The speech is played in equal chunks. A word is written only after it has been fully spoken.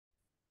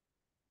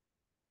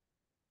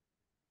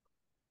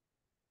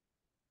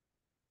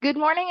Good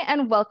morning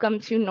and welcome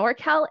to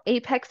Norcal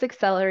APEX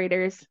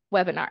Accelerator's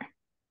webinar,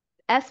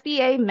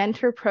 SBA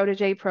Mentor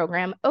Protégé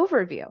Program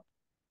Overview.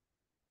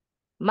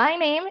 My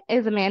name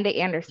is Amanda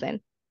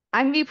Anderson.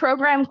 I'm the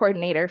Program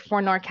Coordinator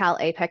for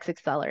Norcal APEX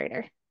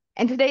Accelerator.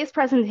 And today's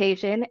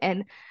presentation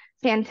and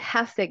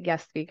fantastic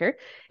guest speaker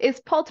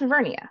is Paul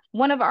Tavernia,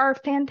 one of our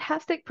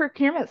fantastic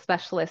procurement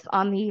specialists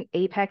on the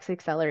APEX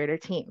Accelerator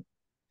team.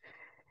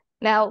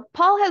 Now,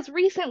 Paul has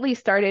recently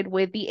started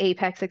with the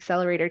APEX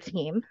Accelerator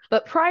team,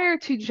 but prior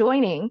to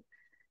joining,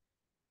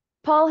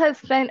 Paul has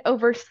spent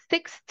over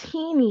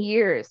 16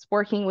 years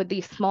working with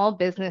the Small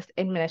Business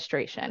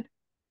Administration.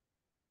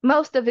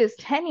 Most of his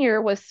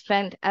tenure was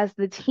spent as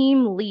the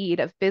team lead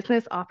of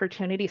Business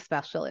Opportunity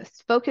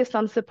Specialists, focused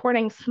on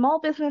supporting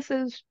small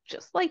businesses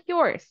just like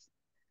yours.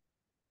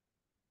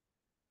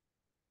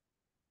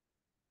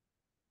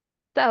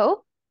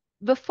 So,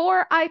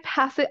 before I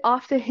pass it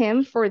off to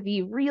him for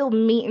the real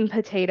meat and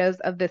potatoes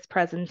of this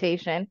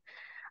presentation,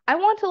 I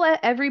want to let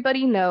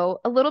everybody know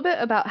a little bit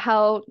about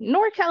how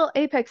Norcal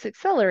APEX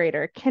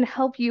Accelerator can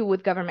help you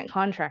with government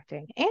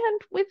contracting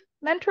and with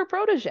Mentor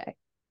Protégé.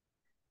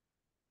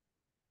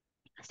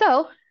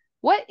 So,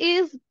 what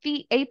is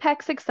the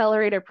APEX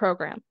Accelerator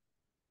program?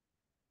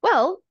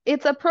 Well,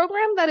 it's a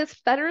program that is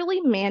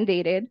federally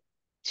mandated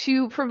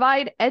to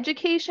provide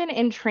education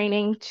and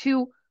training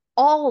to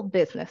all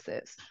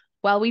businesses.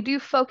 While we do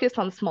focus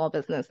on small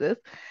businesses,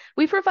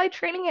 we provide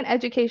training and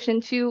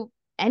education to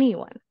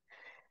anyone.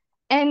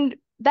 And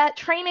that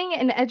training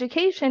and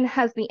education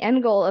has the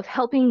end goal of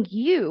helping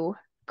you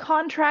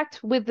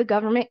contract with the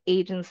government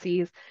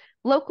agencies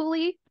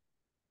locally,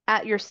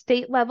 at your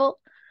state level,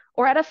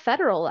 or at a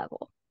federal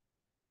level.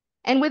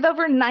 And with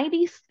over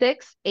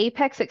 96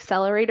 APEX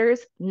accelerators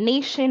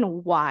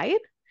nationwide,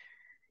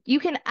 you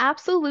can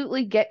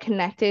absolutely get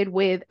connected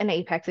with an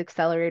APEX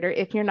accelerator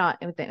if you're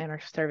not within an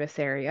inter-service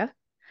area.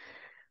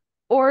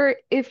 Or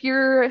if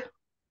you're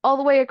all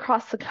the way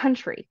across the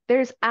country,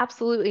 there's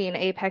absolutely an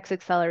APEX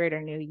accelerator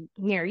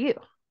near you.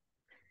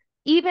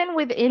 Even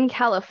within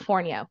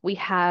California, we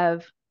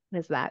have, what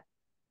is that,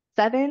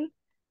 seven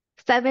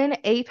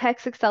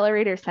APEX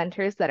accelerator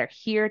centers that are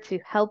here to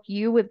help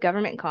you with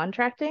government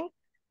contracting.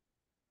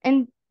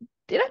 And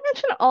did I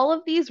mention all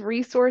of these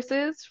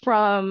resources,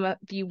 from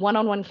the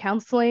one-on-one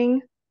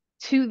counseling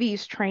to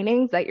these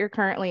trainings that you're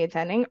currently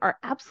attending, are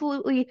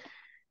absolutely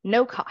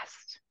no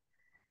cost.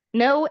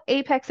 No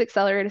APEX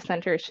Accelerator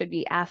Center should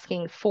be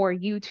asking for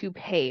you to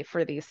pay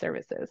for these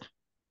services.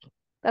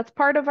 That's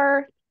part of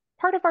our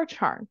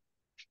charm.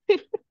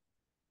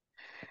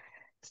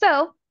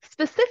 So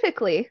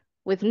specifically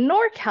with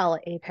Norcal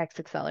APEX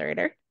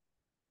Accelerator,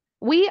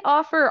 we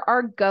offer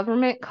our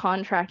government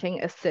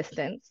contracting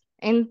assistance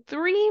in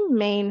three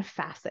main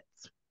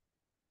facets.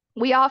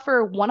 We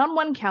offer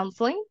one-on-one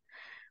counseling,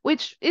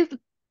 which is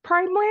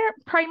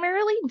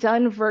primarily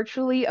done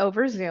virtually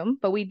over Zoom,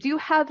 but we do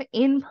have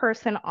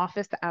in-person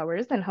office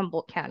hours in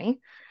Humboldt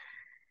County.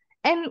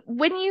 And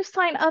when you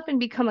sign up and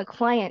become a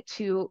client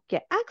to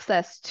get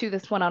access to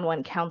this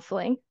one-on-one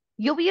counseling,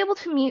 you'll be able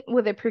to meet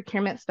with a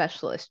procurement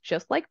specialist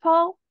just like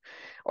Paul,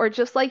 or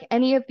just like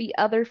any of the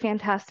other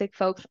fantastic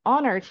folks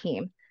on our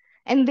team.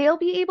 And they'll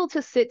be able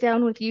to sit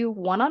down with you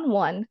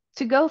one-on-one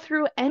to go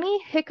through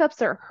any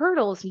hiccups or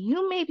hurdles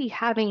you may be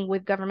having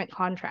with government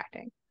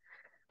contracting.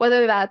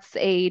 Whether that's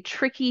a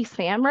tricky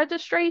SAM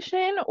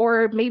registration,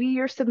 or maybe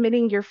you're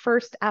submitting your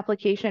first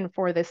application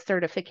for this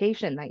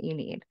certification that you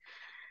need.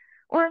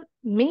 Or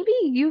maybe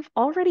you've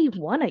already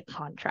won a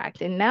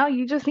contract and now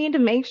you just need to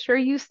make sure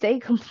you stay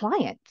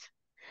compliant.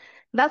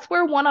 That's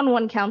where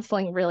one-on-one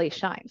counseling really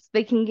shines.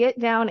 They can get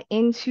down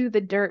into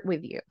the dirt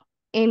with you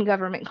in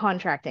government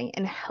contracting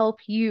and help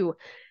you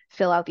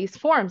fill out these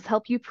forms,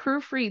 help you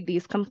proofread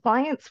these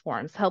compliance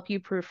forms, help you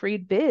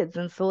proofread bids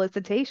and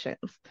solicitations.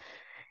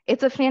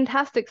 It's a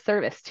fantastic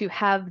service to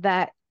have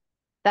that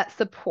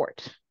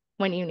support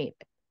when you need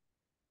it.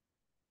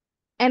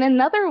 And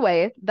another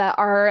way that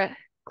our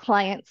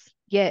clients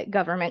get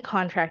government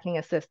contracting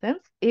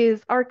assistance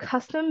is our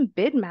custom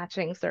bid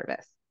matching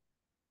service.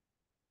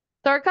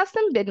 So our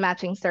custom bid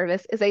matching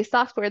service is a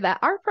software that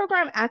our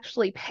program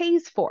actually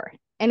pays for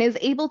and is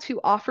able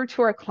to offer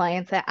to our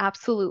clients at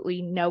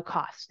absolutely no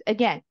cost.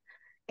 Again,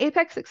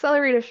 APEX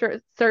Accelerator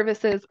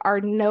services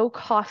are no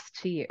cost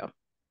to you.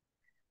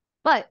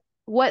 But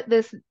what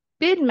this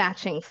bid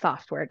matching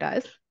software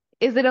does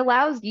is it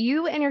allows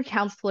you and your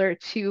counselor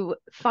to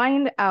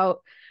find out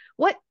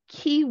what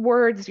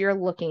keywords you're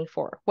looking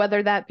for,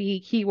 whether that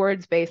be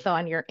keywords based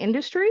on your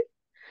industry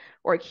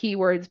or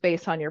keywords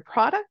based on your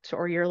product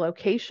or your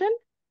location.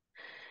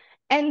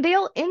 And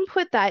they'll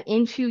input that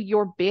into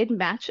your bid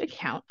match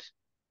account.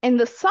 And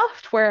the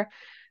software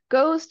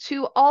goes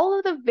to all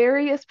of the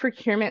various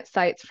procurement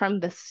sites from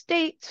the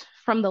state,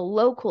 from the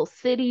local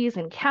cities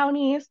and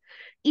counties,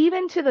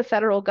 even to the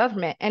federal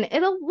government. And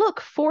it'll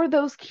look for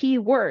those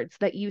keywords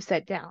that you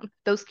set down,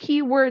 those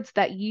keywords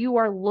that you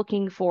are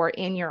looking for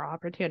in your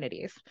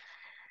opportunities.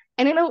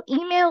 And it'll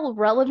email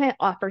relevant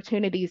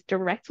opportunities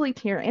directly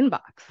to your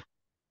inbox.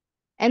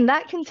 And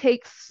that can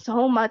take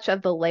so much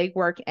of the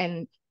legwork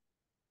and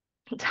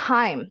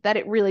time that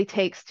it really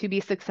takes to be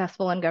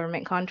successful in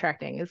government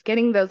contracting, is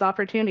getting those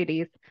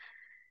opportunities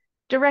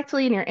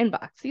directly in your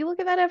inbox. You look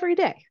at that every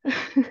day.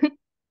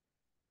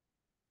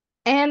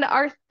 And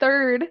our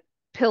third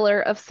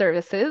pillar of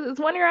services is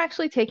one you're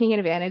actually taking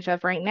advantage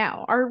of right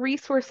now, our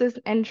resources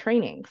and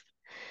trainings.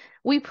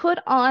 We put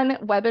on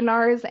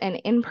webinars and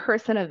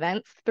in-person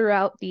events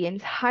throughout the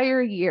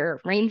entire year,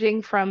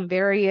 ranging from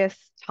various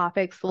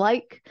topics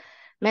like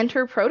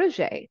Mentor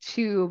Protégé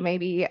to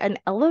maybe an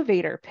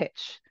elevator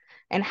pitch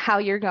and how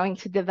you're going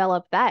to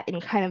develop that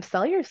and kind of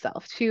sell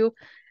yourself, to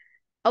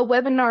a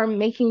webinar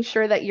making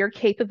sure that your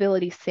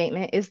capability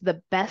statement is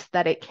the best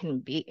that it can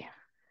be,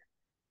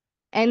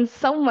 and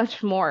so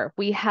much more.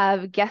 We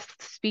have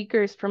guest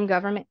speakers from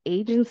government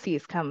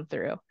agencies come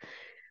through.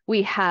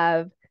 We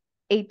have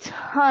a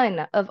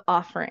ton of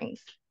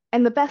offerings.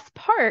 And the best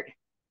part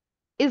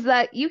is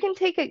that you can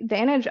take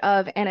advantage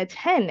of and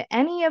attend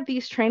any of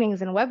these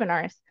trainings and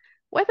webinars,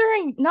 whether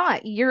or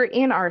not you're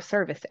in our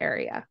service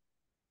area.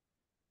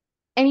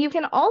 And you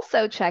can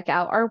also check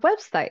out our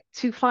website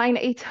to find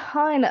a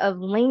ton of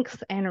links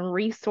and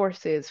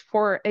resources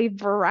for a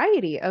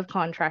variety of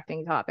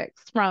contracting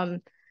topics,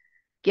 from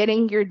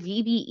getting your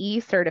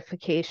DBE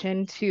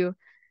certification to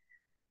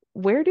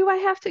where do I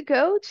have to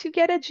go to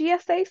get a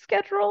GSA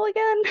schedule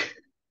again?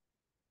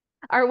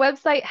 Our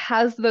website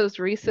has those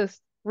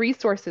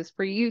resources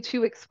for you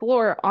to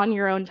explore on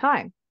your own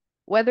time,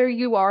 whether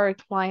you are a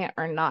client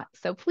or not.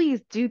 So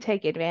please do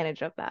take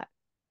advantage of that.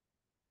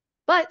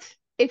 But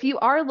if you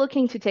are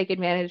looking to take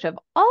advantage of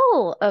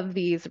all of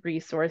these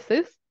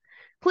resources,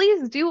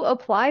 please do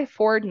apply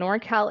for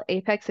Norcal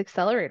APEX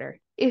Accelerator.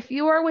 If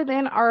you are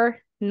within our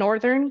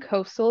northern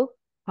coastal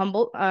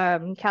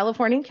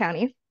California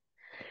counties,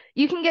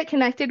 you can get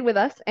connected with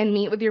us and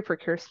meet with your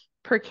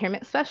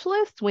procurement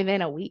specialist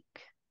within a week.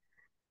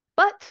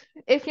 But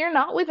if you're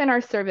not within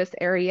our service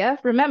area,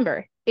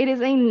 remember, it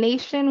is a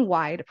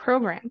nationwide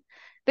program.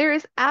 There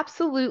is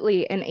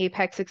absolutely an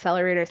APEX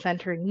Accelerator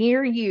Center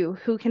near you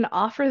who can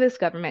offer this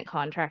government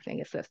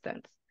contracting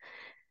assistance.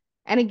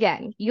 And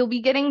again, you'll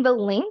be getting the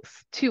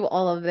links to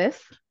all of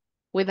this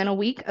within a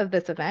week of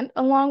this event,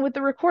 along with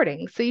the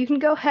recording. So you can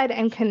go ahead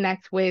and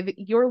connect with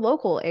your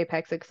local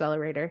APEX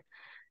Accelerator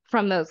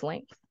from those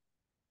links.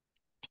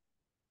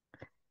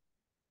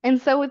 And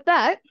so with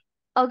that,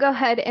 I'll go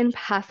ahead and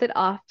pass it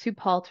off to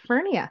Paul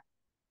Tavernia.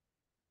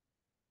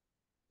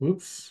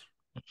 Oops.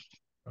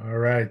 All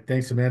right.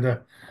 Thanks,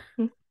 Amanda.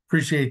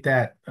 Appreciate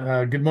that.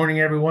 Good morning,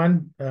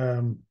 everyone.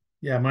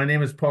 Yeah, my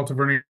name is Paul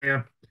Tavernia.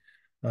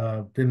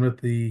 Been with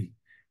the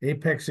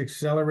APEX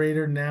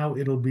Accelerator. Now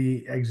it'll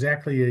be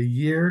exactly a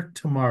year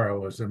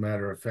tomorrow, as a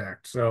matter of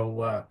fact.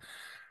 So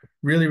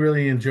really,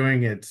 really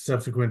enjoying it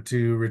subsequent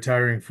to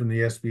retiring from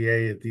the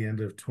SBA at the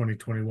end of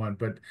 2021.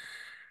 But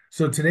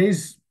so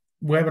today's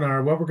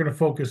webinar, what we're going to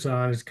focus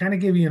on is kind of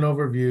give you an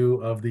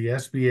overview of the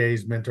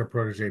SBA's Mentor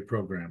Protégé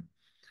Program,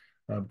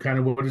 kind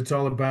of what it's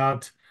all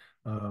about,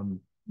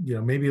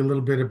 maybe a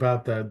little bit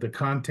about the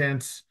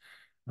contents.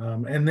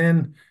 And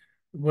then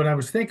when I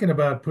was thinking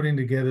about putting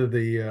together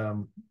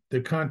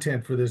the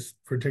content for this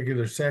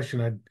particular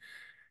session,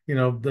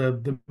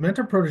 the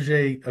Mentor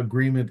Protégé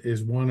Agreement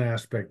is one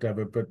aspect of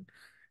it, but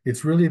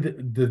it's really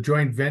the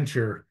joint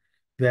venture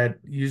that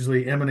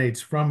usually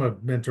emanates from a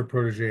Mentor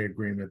Protégé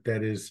Agreement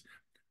that is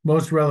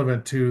most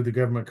relevant to the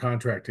government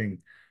contracting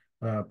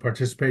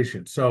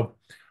participation. So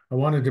I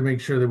wanted to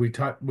make sure that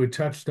we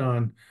touched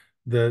on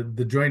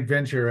the joint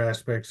venture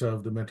aspects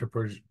of the Mentor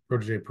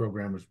Protégé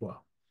Program as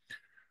well.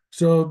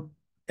 So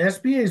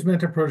SBA's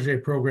Mentor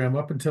Protégé Program,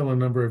 up until a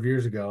number of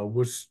years ago,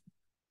 was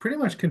pretty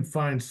much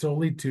confined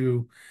solely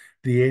to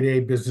the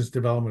 8A Business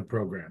Development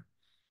Program.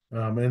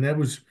 And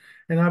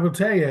I will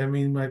tell you, I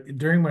mean,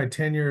 during my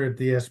tenure at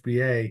the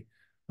SBA,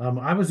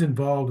 I was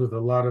involved with a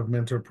lot of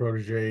Mentor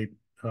Protégé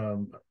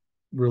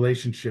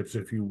relationships,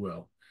 if you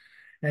will.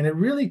 And it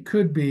really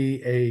could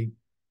be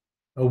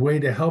a way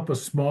to help a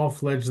small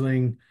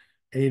fledgling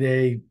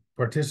 8A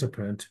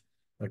participant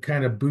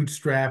kind of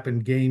bootstrap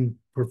and gain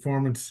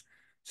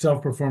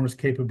self-performance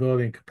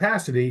capability and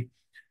capacity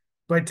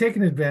by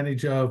taking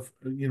advantage of,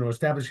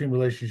 establishing a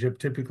relationship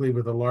typically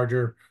with a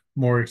larger,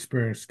 more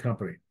experienced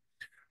company.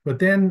 But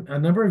then a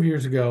number of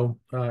years ago,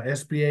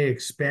 SBA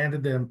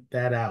expanded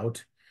that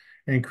out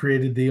and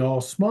created the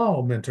all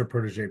small Mentor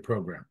Protégé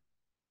Program.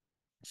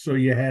 So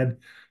you had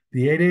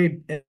the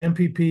 8A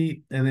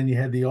MPP, and then you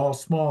had the all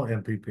small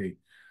MPP.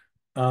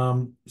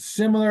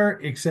 Similar,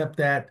 except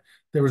that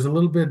there was a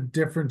little bit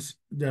difference,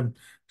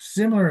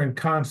 similar in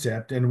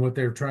concept and what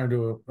they're trying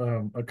to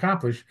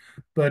accomplish,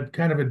 but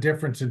kind of a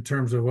difference in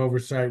terms of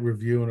oversight,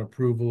 review, and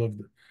approval of,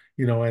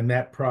 and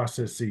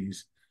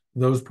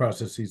those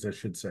processes, I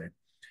should say.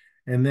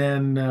 And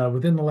then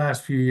within the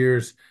last few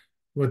years,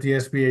 what the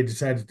SBA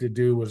decided to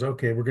do was,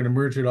 okay, we're going to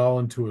merge it all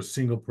into a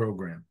single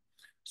program.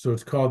 So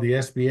it's called the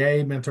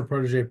SBA Mentor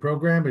Protégé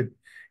Program. It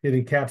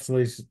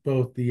encapsulates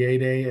both the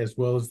 8A as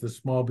well as the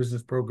small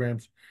business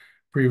programs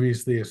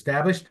previously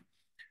established.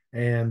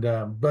 And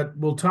but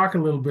we'll talk a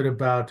little bit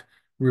about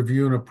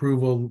review and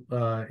approval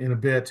in a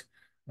bit.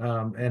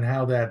 and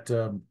how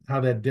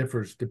that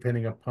differs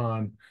depending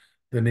upon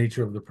the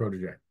nature of the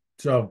protege.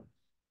 So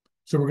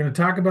we're going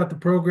to talk about the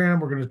program.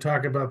 We're going to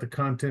talk about the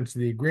contents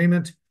of the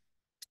agreement,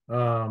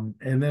 and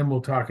then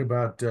we'll talk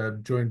about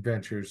joint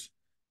ventures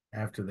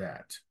after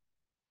that.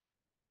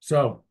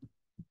 So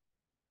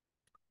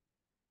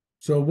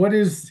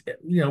what's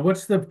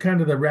the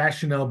kind of the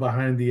rationale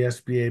behind the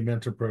SBA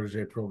Mentor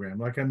Protégé Program?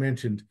 Like I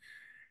mentioned,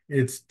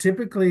 it's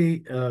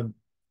typically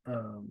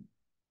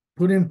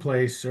put in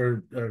place,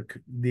 or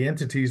the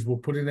entities will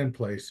put it in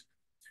place,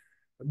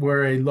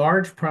 where a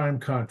large prime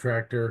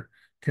contractor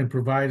can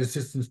provide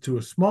assistance to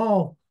a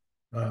small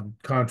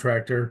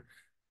contractor,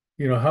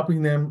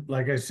 helping them,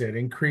 like I said,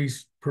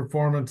 increase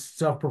performance,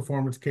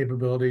 self-performance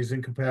capabilities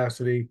and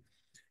capacity,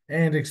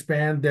 and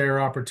expand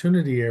their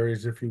opportunity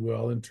areas, if you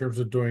will, in terms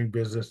of doing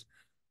business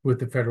with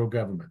the federal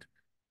government.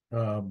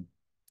 And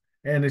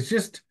it's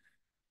just,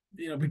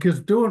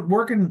 because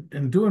working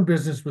and doing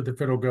business with the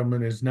federal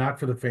government is not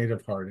for the faint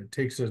of heart. It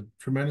takes a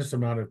tremendous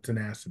amount of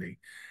tenacity.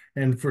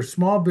 And for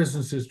small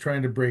businesses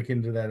trying to break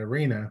into that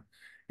arena,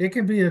 it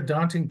can be a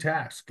daunting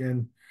task.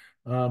 And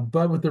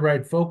but with the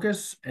right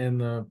focus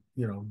and the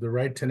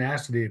right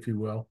tenacity, if you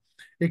will,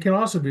 it can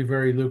also be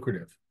very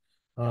lucrative.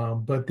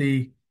 But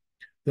the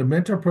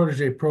Mentor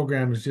Protege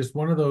program is just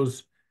one of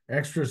those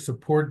extra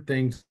support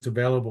things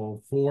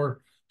available for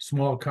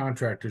small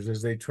contractors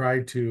as they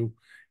try to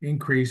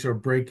increase or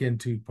break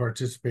into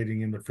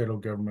participating in the federal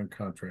government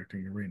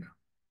contracting arena.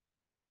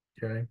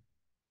 Okay.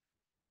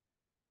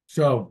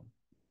 So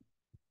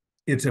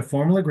it's a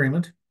formal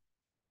agreement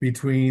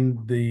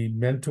between the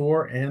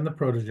mentor and the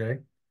protege.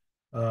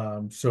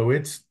 So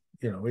it's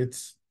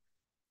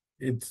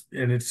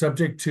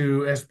subject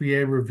to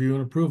SBA review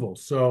and approval.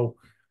 So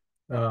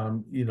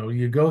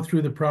you go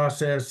through the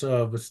process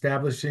of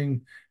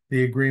establishing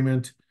the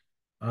agreement,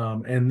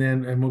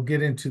 and we'll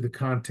get into the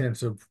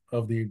contents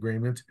of the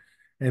agreement,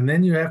 and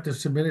then you have to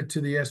submit it to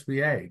the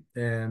SBA,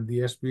 and the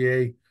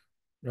SBA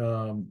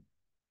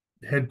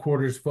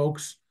headquarters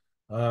folks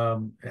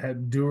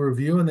do a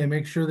review, and they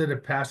make sure that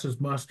it passes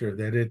muster,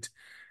 that it,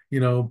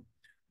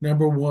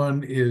 number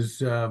one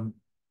is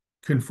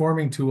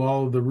conforming to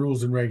all of the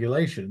rules and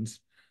regulations,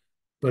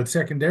 but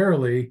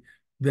secondarily,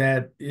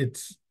 that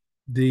it's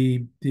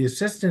the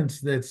assistance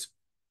that's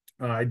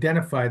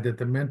identified that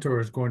the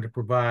mentor is going to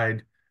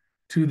provide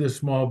to the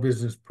small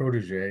business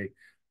protege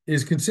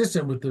is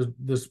consistent with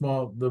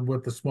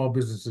what the small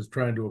business is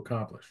trying to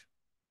accomplish.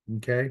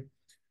 Okay,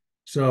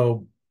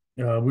 so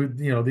the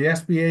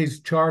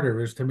SBA's charter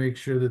is to make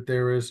sure that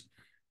there is,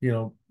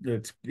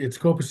 it's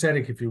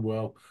copacetic, if you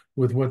will,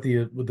 with what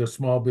the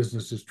small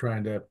business is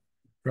trying to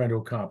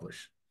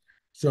accomplish.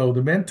 So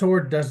the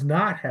mentor does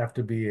not have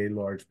to be a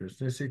large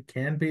business. It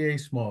can be a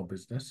small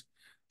business.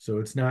 So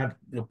it's not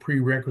a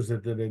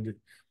prerequisite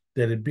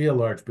that it be a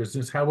large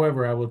business.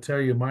 However, I will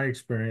tell you my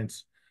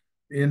experience,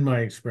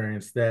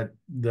 that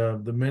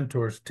the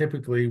mentors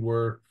typically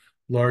were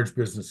large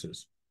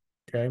businesses.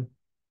 Okay.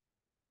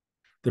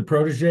 The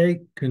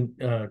protege,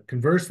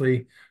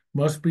 conversely,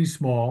 must be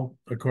small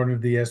according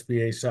to the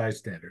SBA size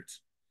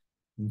standards.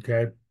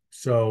 Okay.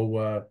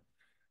 So,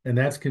 and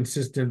that's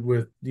consistent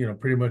with,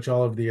 pretty much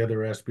all of the other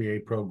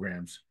SBA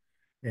programs.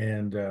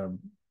 And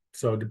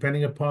so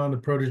depending upon the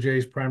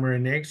protege's primary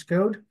NAICS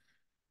code,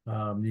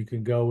 you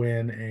can go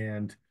in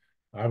and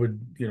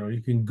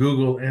you can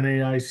Google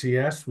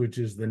NAICS, which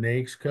is the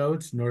NAICS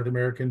codes, North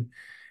American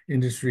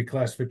Industry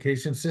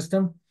Classification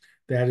System.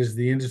 That is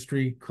the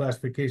industry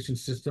classification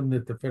system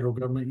that the federal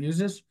government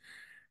uses.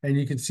 And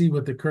you can see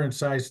what the current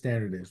size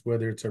standard is,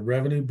 whether it's a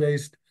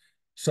revenue-based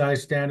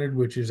size standard,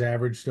 which is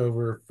averaged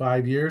over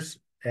 5 years,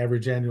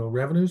 average annual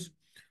revenues,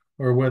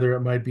 or whether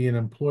it might be an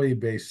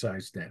employee-based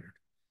size standard.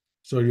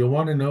 So you'll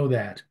want to know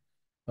that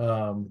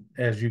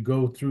as you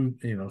go through,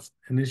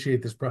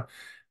 initiate this process,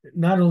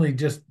 not only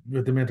just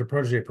with the Mentor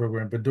Protege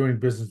program, but doing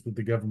business with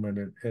the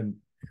government and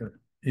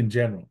in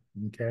general.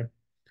 Okay.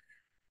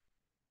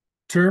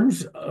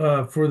 Terms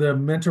for the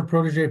Mentor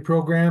Protege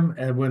program,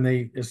 and when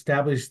they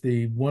establish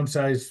the one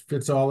size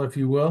fits all, if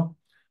you will,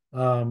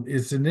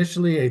 it's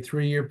initially a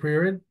 3-year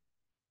period,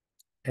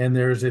 and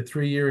there's a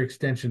 3-year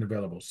extension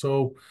available.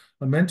 So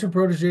a mentor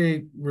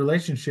protege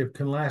relationship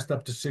can last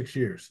up to 6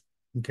 years.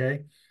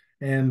 Okay.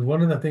 And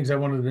one of the things I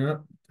wanted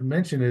to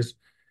mention is,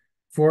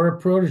 for a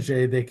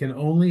protege, they can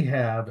only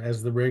have,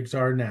 as the regs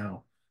are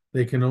now,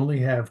 they can only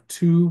have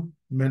 2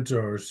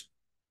 mentors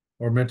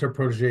or mentor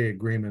protege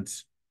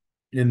agreements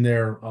in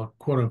their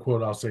quote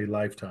unquote, I'll say,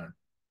 lifetime.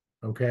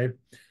 Okay.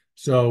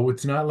 So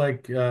it's not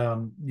like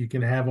you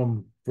can have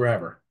them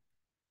forever,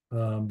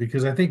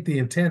 because I think the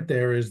intent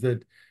there is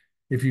that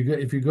if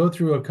you go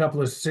through a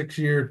couple of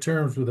 6-year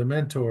terms with the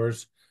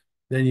mentors,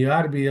 then you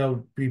ought to be able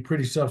to be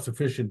pretty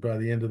self-sufficient by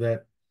the end of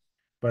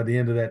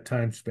that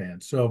time span.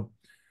 So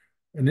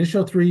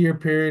initial 3-year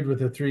period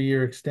with a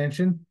 3-year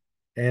extension,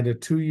 and a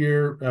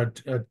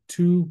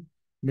 2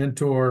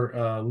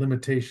 mentor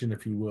limitation,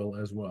 if you will,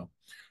 as well.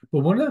 But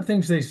one of the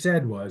things they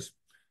said was,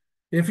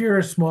 if you're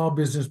a small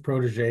business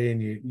protege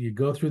and you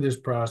go through this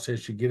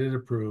process, you get it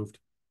approved,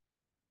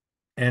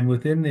 And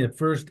within the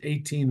first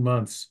 18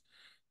 months,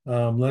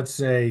 let's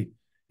say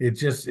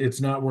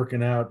it's not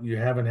working out, you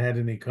haven't had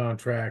any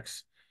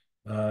contracts,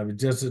 it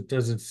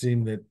doesn't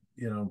seem that,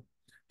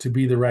 to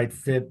be the right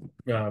fit,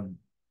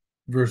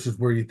 versus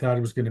where you thought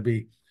it was going to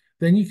be,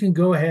 then you can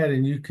go ahead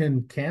and you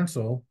can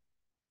cancel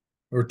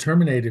or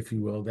terminate, if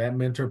you will, that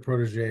mentor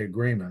protege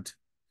agreement,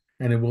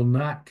 and it will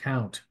not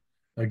count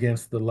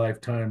against the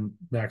lifetime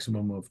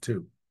maximum of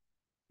 2.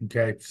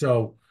 Okay,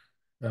 so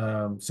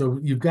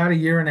you've got a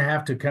year and a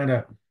half to kind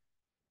of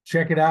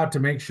check it out to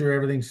make sure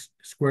everything's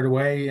squared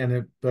away.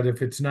 But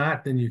if it's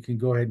not, then you can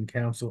go ahead and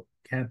cancel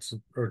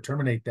or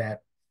terminate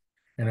that,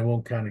 and it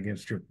won't count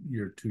against your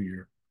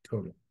 2-year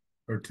total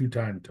or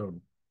 2-time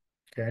total.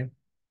 Okay.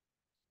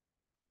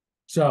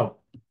 So,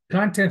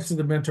 contents of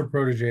the mentor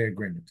protege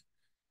agreement.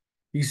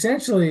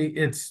 Essentially,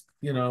 it's,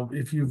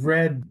 if you've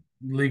read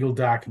legal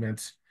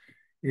documents,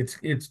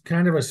 it's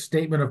kind of a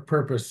statement of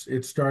purpose.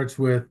 It starts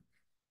with,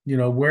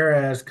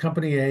 whereas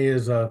Company A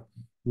is a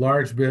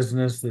large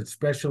business that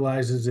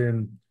specializes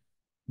in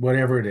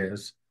whatever it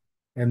is,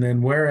 and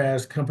then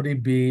whereas Company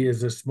B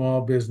is a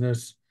small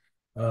business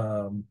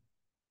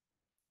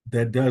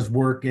that does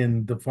work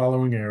in the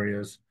following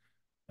areas,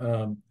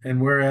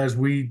 and whereas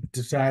we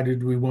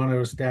decided we want to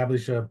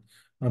establish a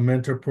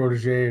mentor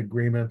protege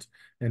agreement,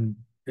 and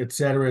et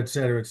cetera, et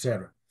cetera, et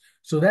cetera.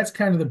 So that's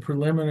kind of the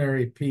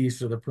preliminary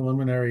piece, or the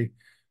preliminary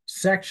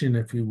section,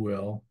 if you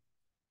will,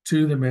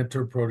 to the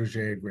mentor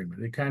protege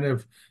agreement. It kind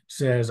of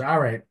says, all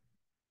right,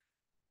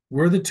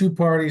 we're the 2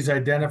 parties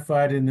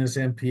identified in this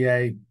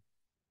MPA,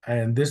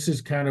 and this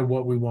is kind of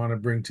what we want to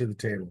bring to the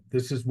table.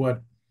 This is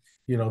what,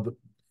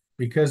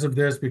 because of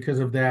this, because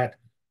of that,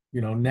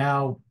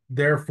 now,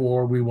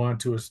 therefore, we want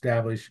to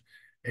establish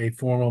a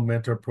formal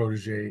mentor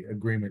protege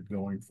agreement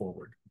going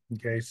forward.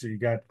 Okay, so you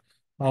got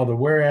all the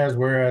whereas,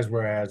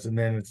 and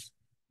then it's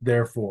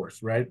therefore,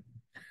 right?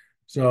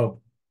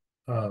 So,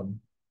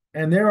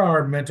 and there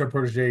are mentor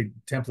protege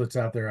templates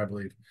out there, I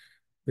believe,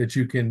 that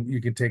you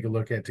can take a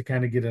look at to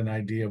kind of get an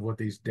idea of what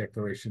these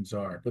declarations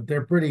are. But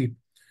they're pretty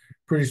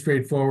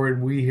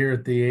straightforward. We here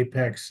at the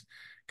Apex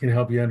can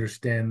help you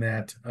understand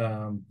that.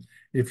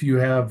 If you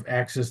have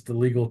access to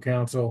legal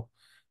counsel,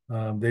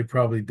 they've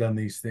probably done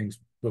these things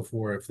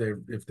before if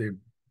they've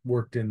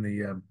worked in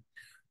the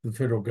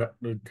federal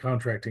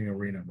contracting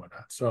arena and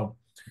whatnot. So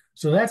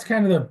that's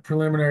kind of the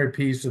preliminary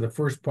piece, or the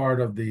first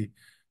part of the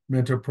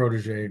mentor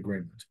protege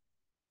agreement.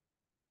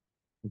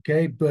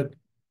 Okay, but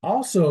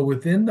also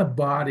within the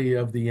body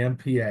of the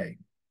MPA,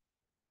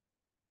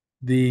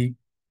 the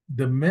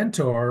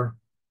mentor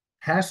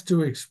has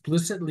to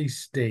explicitly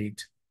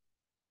state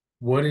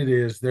what it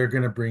is they're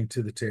going to bring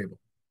to the table.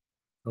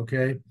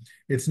 Okay,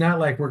 it's not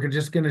like we're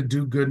just going to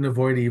do good and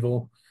avoid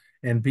evil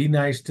and be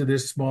nice to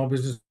this small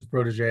business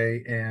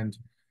protege and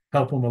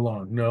help them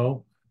along.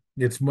 No,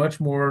 it's much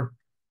more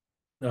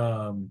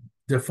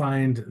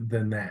defined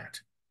than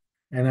that.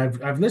 And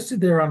I've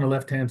listed there on the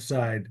left-hand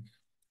side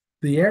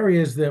the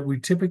areas that we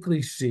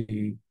typically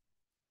see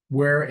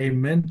where a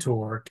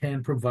mentor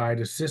can provide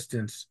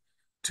assistance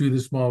to the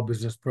small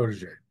business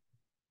protege.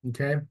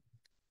 Okay,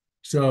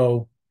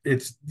 so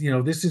it's,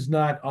 this is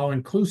not all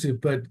inclusive,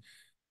 but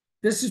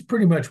this is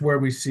pretty much where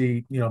we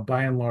see,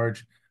 by and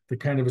large, the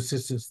kind of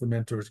assistance the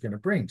mentor is going to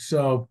bring.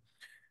 So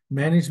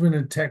management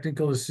and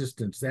technical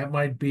assistance, that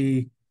might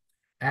be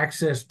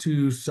access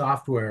to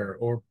software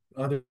or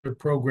other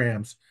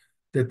programs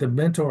that the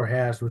mentor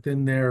has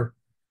within their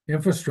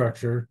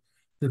infrastructure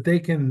that they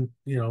can,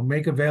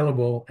 make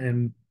available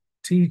and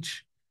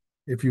teach,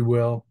 if you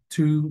will,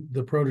 to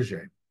the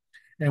protege.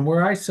 And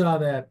where I saw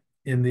that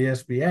in the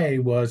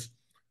SBA was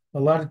a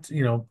lot of,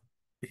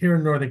 here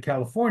in Northern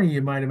California,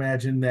 you might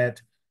imagine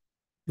that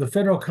the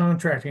federal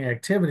contracting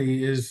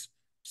activity is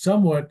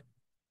somewhat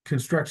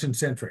construction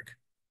centric.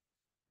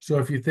 So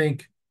if you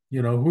think,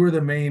 who are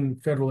the main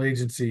federal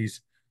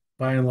agencies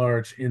by and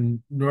large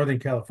in Northern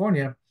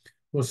California?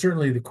 Well,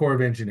 certainly the Corps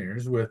of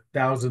Engineers, with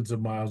thousands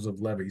of miles of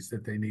levees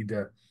that they need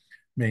to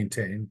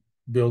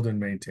build and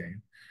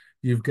maintain.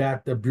 You've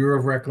got the Bureau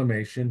of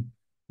Reclamation,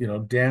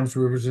 dams,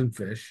 rivers, and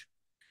fish,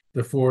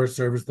 the Forest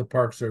Service, the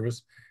Park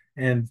Service,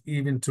 and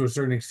even to a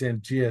certain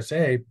extent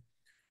GSA,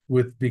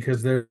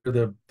 because they're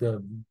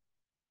the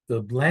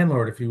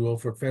landlord, if you will,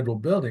 for federal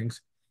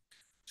buildings.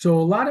 So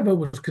a lot of it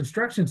was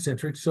construction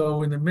centric.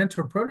 So in the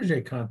mentor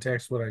protege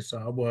context, what I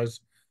saw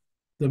was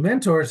the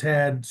mentors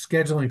had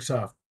scheduling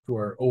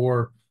software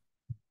or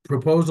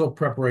proposal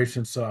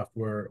preparation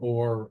software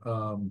or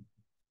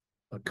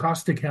a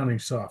cost accounting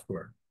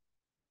software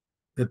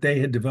that they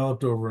had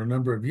developed over a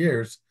number of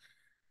years.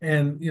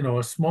 And,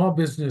 a small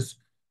business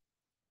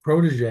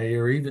protege,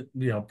 or even,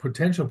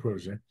 potential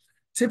protege,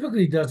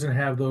 typically doesn't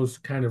have those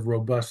kind of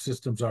robust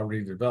systems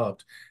already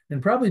developed,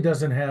 and probably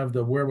doesn't have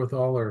the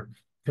wherewithal or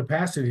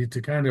capacity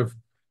to kind of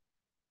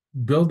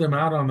build them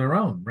out on their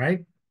own,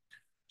 right?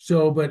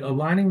 So, but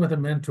aligning with a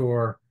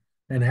mentor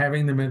and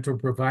having the mentor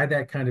provide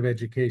that kind of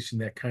education,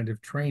 that kind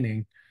of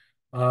training,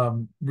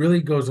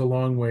 really goes a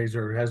long ways,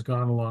 or has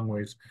gone a long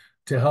ways,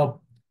 to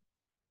help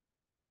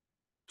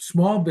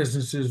small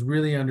businesses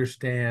really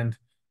understand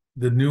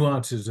the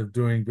nuances of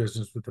doing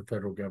business with the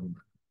federal government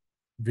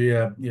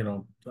via,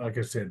 like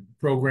I said,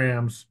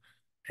 programs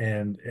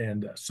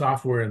and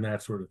software and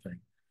that sort of thing.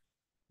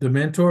 The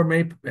mentor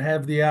may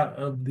have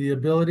the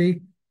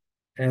ability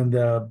and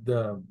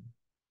the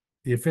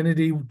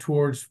affinity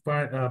towards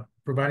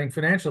providing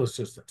financial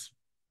assistance,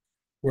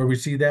 where we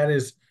see that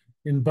is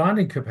in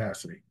bonding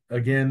capacity.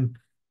 Again,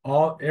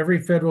 every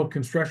federal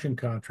construction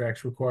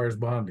contracts requires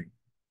bonding,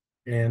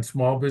 and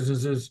small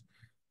businesses,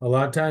 a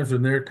lot of times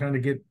when they're trying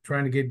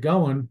to get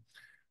going,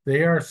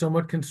 they are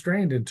somewhat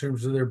constrained in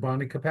terms of their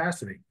bonding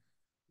capacity.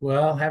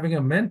 Well, having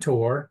a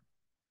mentor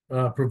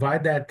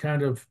provide that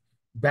kind of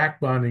back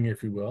bonding,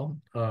 if you will,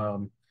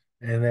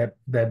 and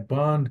that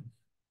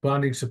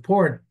bonding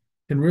support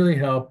can really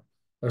help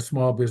a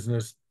small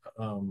business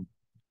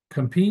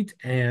compete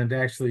and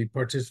actually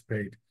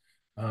participate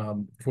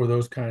for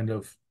those kind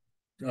of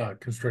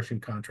construction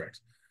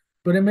contracts.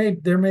 But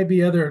there may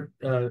be other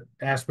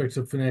aspects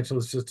of financial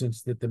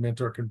assistance that the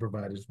mentor can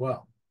provide as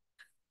well.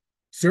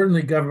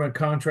 Certainly government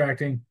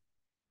contracting,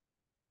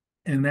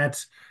 and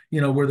that's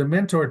where the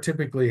mentor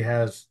typically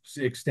has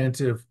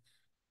extensive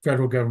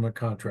federal government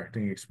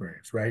contracting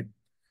experience, right?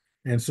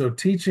 And so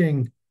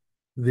teaching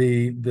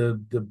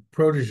the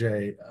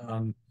protege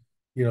on,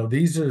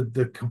 these are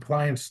the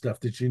compliance stuff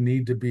that you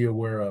need to be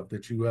aware of,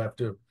 that you have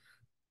to,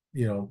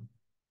 you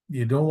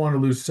don't want to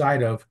lose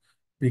sight of,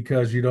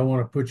 because you don't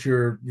want to put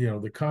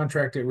the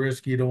contract at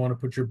risk. You don't want to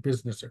put your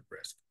business at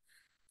risk.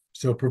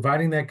 So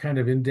providing that kind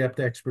of in-depth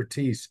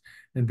expertise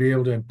and be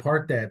able to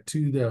impart that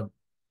to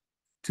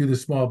the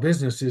small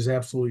business is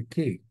absolutely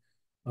key,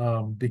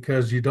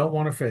 because you don't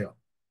want to fail.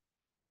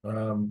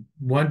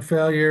 One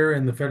failure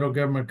in the federal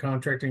government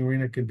contracting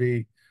arena could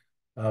be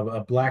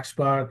a black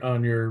spot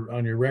on your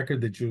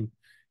record that you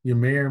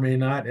may or may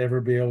not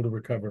ever be able to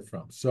recover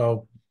from.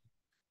 So,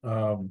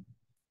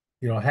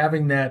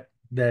 having that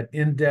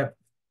in-depth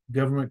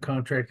government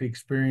contracting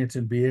experience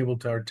and be able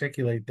to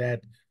articulate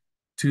that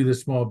to the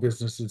small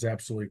business is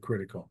absolutely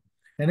critical.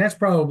 And that's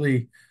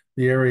probably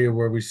the area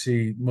where we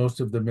see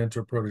most of the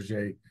mentor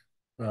protege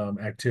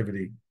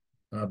activity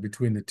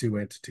between the two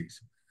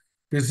entities.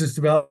 Business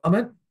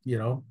development,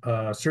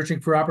 searching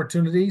for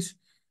opportunities,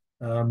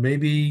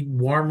 maybe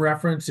warm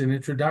reference and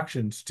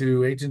introductions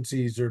to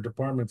agencies or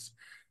departments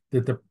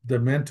that the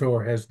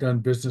mentor has done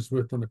business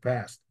with in the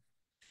past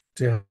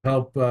to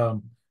help,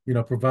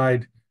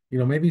 provide,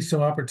 maybe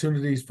some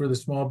opportunities for the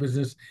small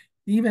business,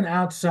 even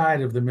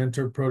outside of the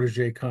mentor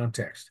protege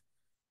context.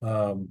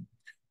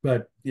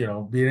 But,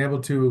 being able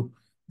to,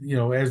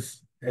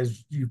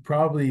 as you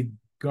probably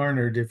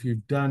garnered, if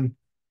you've done,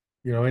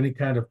 any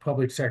kind of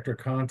public sector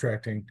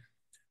contracting,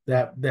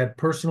 that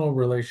personal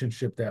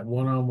relationship, that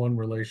one-on-one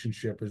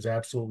relationship is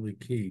absolutely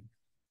key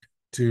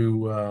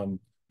to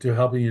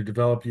helping you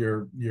develop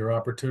your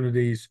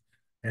opportunities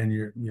and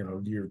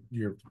your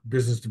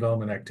business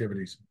development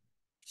activities.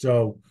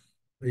 So,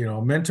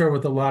 a mentor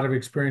with a lot of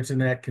experience in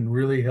that can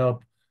really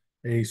help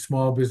a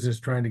small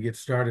business trying to get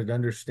started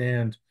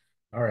understand,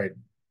 all right,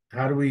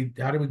 how do we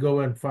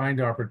go and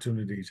find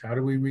opportunities? How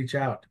do we reach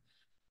out?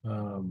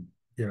 And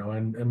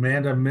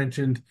Amanda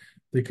mentioned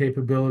the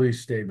capability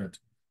statement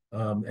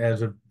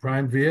as a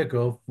prime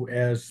vehicle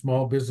as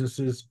small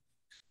businesses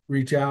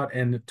reach out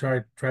and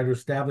try to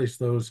establish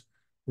those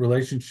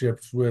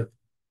relationships with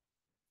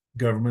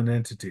government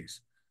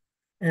entities.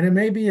 And it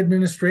may be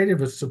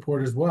administrative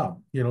support as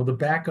well. The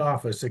back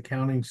office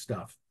accounting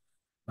stuff,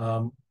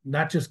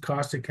 not just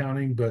cost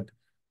accounting, but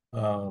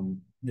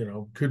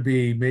could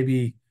be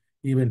maybe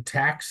even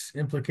tax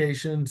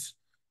implications,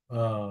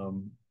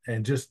 and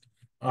just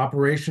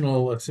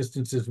operational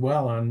assistance as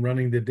well on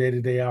running the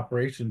day-to-day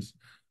operations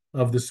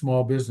of the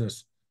small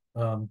business,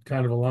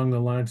 kind of along the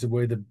lines of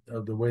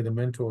the way the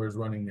mentor is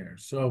running there.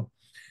 So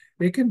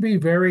it can be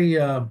very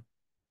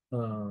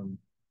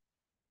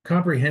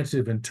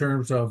comprehensive in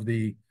terms of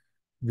the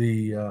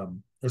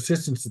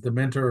assistance that the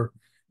mentor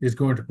is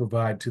going to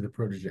provide to the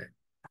protege.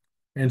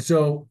 And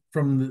so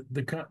from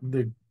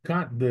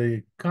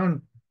the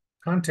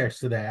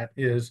context of that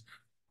is,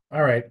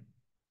 all right,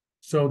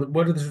 so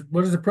what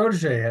does the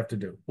protege have to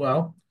do?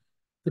 Well,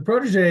 the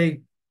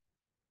protege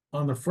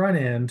on the front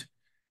end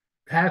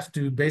has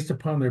to, based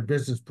upon their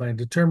business plan,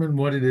 determine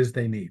what it is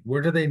they need.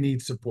 Where do they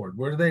need support?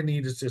 Where do they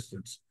need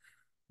assistance?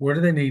 Where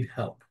do they need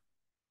help?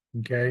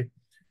 Okay.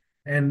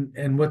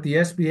 And what the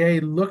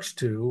SBA looks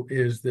to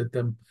is that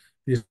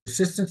the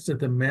assistance that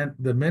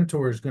the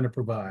mentor is going to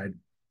provide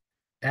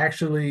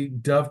actually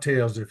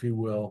dovetails, if you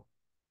will,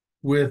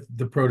 with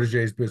the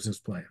protege's business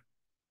plan.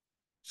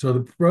 So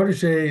the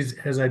protege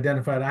has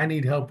identified, I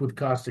need help with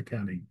cost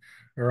accounting,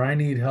 or I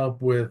need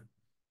help with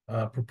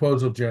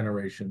proposal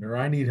generation, or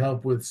I need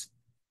help with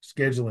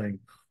scheduling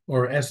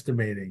or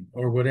estimating,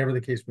 or whatever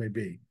the case may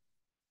be.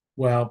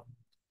 Well,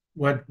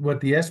 what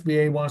the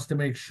SBA wants to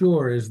make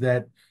sure is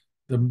that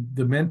the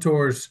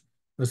mentor's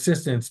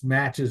assistance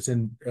matches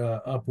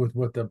up with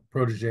what the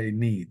protege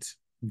needs.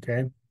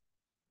 Okay.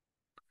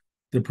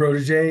 The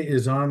protege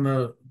is on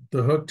the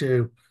hook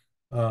to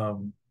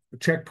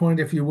checkpoint,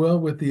 if you will,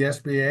 with the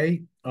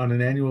SBA on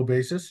an annual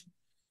basis.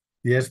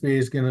 the SBA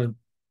is going to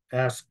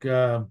ask,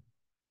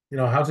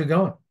 how's it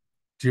going?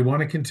 Do you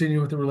want to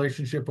continue with the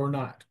relationship or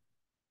not?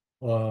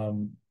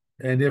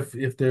 And if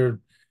the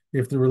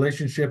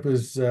relationship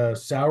is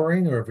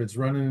souring, or if it's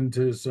running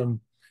into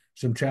some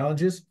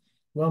challenges,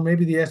 well,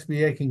 maybe the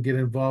SBA can get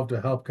involved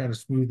to help kind of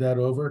smooth that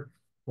over,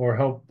 or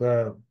help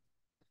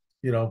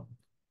you know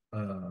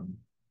um,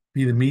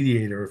 be the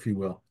mediator, if you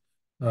will,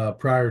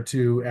 prior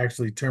to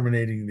actually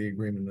terminating the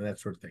agreement and that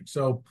sort of thing.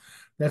 So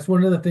that's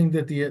one of the things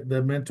that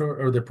the mentor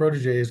or the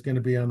protege is going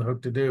to be on the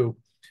hook to do,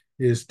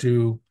 is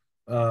to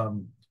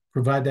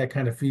provide that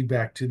kind of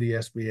feedback to the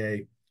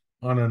SBA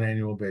on an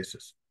annual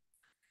basis.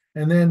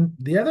 And then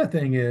the other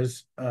thing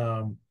is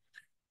that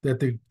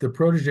the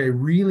protege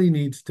really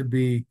needs to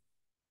be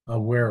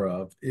aware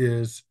of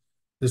is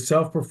the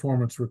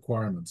self-performance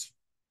requirements.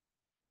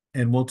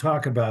 And we'll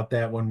talk about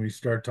that when we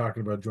start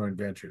talking about joint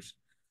ventures.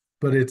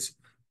 But it's,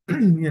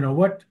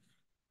 what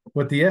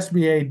the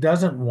SBA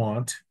doesn't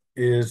want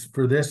is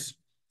for this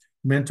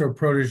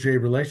mentor-protege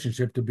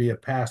relationship to be a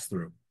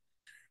pass-through,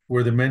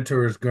 where the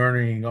mentor is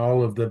garnering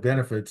all of the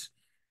benefits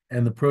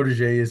and the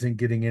protege isn't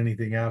getting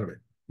anything out of it,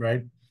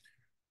 right?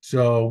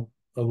 So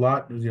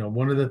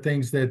one of the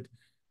things that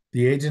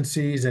the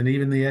agencies and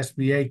even the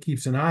SBA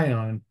keeps an eye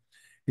on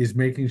is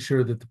making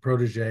sure that the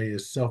protege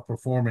is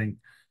self-performing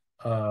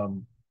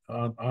on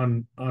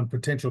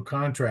potential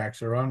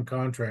contracts or on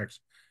contracts,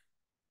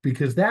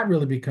 because that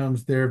really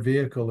becomes their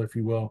vehicle, if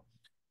you will,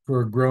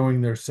 for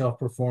growing their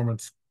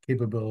self-performance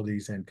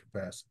capabilities and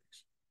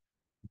capacities.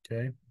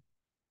 Okay.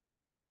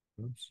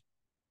 Oops.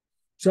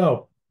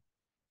 So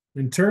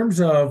in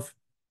terms of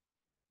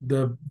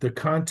the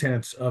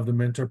contents of the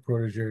mentor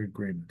protege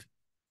agreement.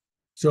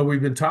 So we've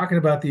been talking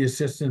about the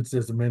assistance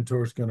that the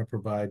mentor is going to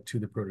provide to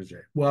the protege.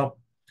 Well,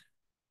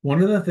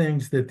 one of the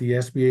things that the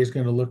SBA is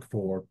going to look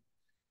for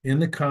in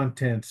the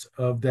contents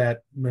of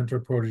that mentor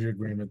protege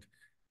agreement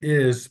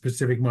is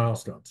specific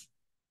milestones.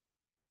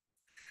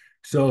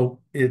 So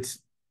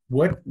it's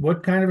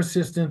what kind of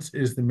assistance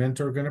is the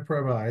mentor going to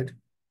provide?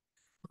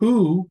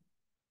 Who,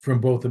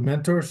 from both the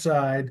mentor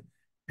side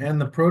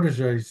and the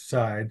protege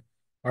side,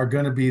 are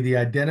going to be the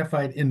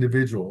identified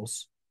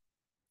individuals.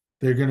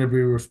 They're going to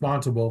be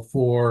responsible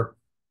for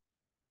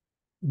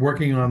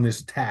working on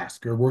this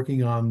task or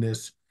working on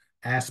this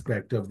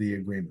aspect of the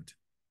agreement.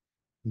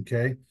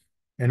 Okay.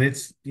 And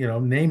it's,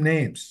 name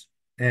names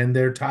and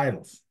their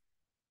titles.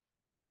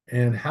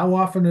 And how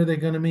often are they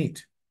going to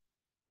meet?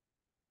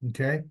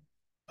 Okay.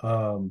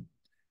 Um,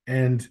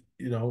 and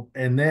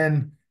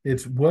then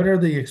it's what are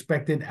the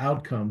expected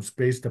outcomes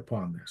based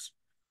upon this,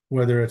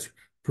 whether it's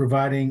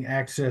providing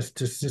access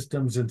to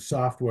systems and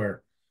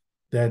software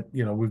that,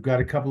 we've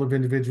got a couple of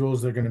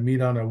individuals that are going to meet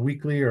on a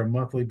weekly or a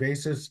monthly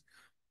basis.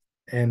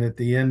 And at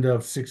the end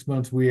of 6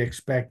 months, we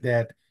expect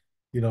that,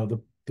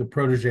 the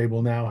protege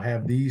will now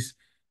have these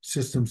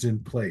systems in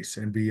place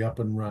and be up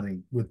and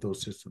running with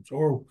those systems,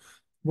 or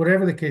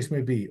whatever the case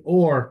may be.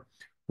 Or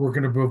we're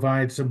going to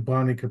provide some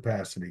bonding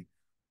capacity,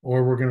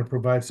 or we're going to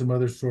provide some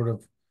other sort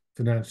of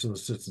financial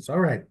assistance. All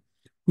right,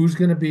 who's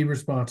going to be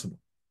responsible?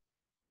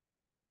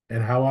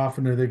 And how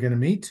often are they going to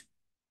meet?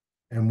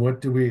 And what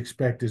do we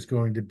expect is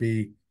going to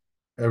be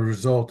a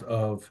result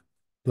of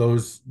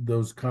those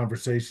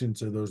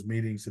conversations or those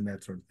meetings and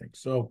that sort of thing?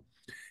 So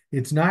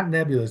it's not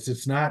nebulous.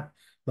 It's not,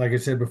 like I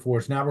said before,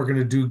 it's not we're going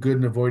to do good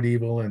and avoid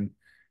evil and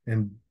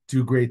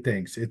do great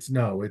things. It's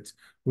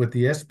what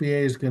the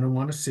SBA is going to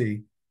want to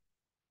see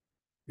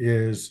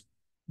is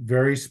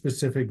very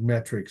specific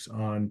metrics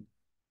on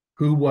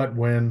who, what,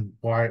 when,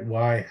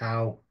 why,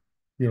 how,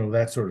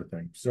 that sort of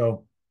thing.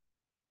 So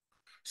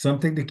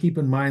something to keep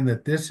in mind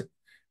that this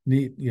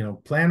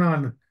plan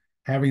on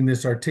having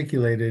this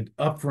articulated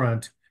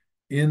upfront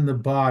in the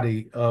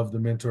body of the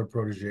mentor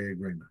protege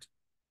agreement.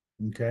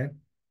 Okay.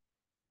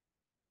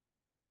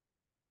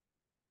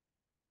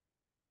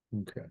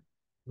 Okay.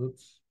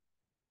 Oops.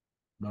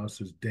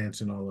 Mouse is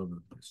dancing all over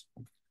the place.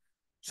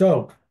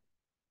 So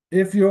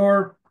if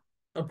you're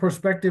a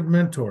prospective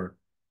mentor,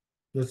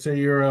 let's say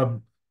you're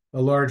a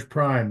large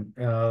prime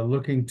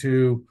looking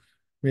to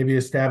maybe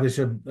establish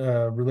a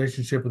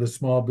relationship with a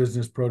small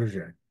business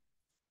protege.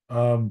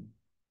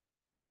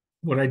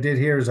 What I did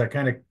here is I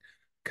kind of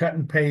cut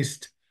and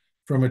paste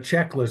from a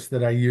checklist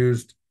that I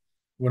used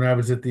when I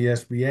was at the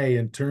SBA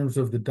in terms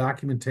of the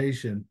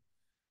documentation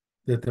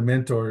that the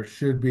mentor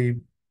should be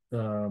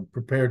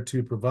prepared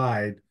to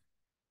provide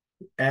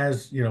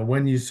as,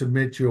 when you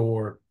submit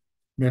your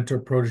mentor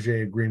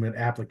protege agreement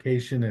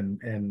application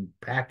and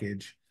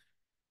package,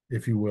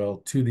 if you will,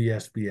 to the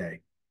SBA.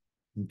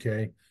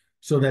 Okay.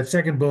 So that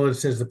second bullet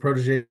says the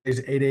protege's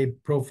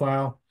 8A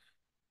profile.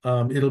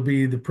 It'll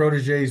be the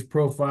protege's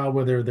profile,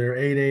 whether they're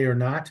 8A or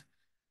not.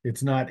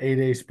 It's not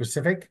 8A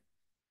specific.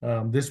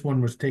 This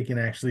one was taken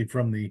actually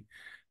from the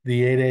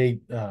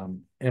 8A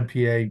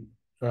MPA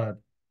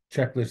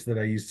checklist that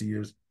I used to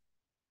use.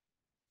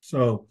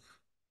 So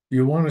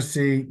you want to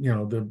see,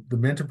 the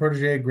mentor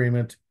protege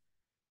agreement,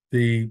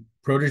 the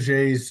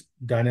protege's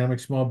dynamic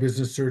small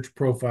business search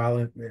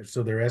profile,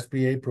 so their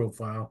SBA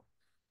profile,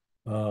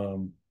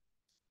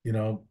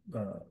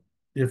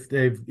 if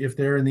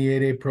they're in the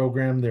 8A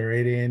program, their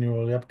 8A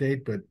annual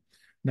update, but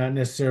not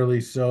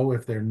necessarily so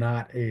if they're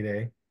not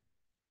 8A.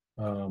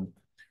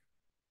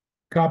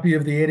 Copy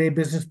of the 8A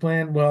business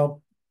plan.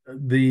 Well,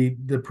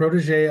 the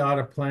protege ought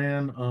to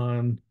plan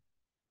on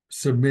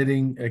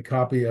submitting a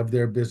copy of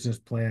their business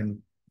plan,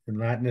 and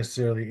not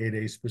necessarily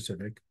 8A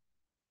specific,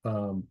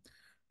 um,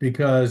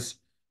 because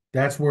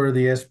that's where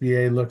the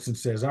SBA looks and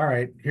says, all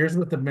right, here's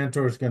what the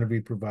mentor is going to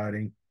be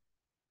providing.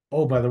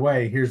 Oh, by the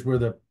way, here's what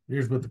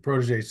the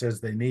protege says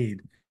they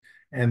need,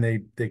 and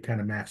they kind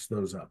of match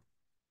those up.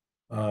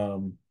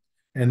 And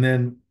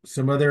then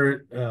some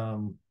other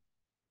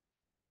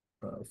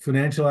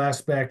financial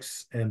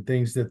aspects and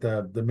things that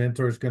the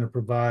mentor is going to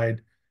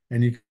provide,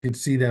 and you can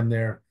see them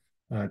there,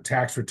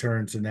 tax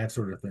returns and that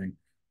sort of thing,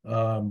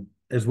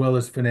 as well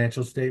as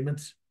financial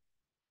statements,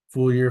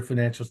 full year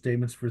financial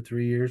statements for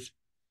 3 years.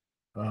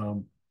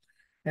 And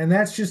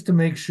that's just to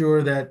make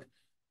sure that,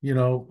 you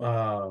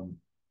know,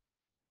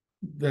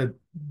 that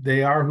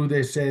they are who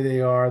they say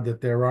they are,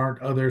 that there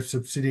aren't other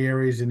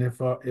subsidiaries, and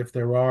if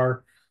there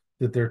are,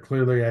 that they're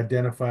clearly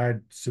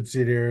identified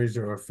subsidiaries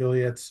or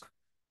affiliates,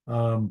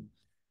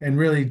 and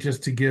really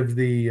just to give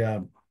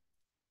the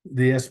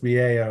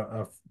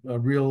SBA a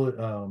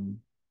real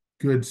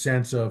good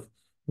sense of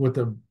what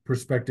the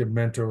prospective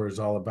mentor is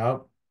all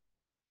about.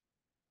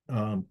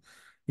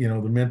 You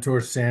know, the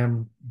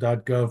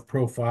mentorsam.gov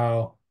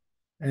profile.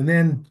 And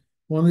then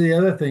one of the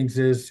other things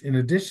is, in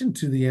addition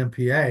to the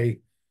MPA,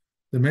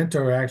 the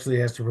mentor actually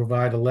has to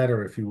provide a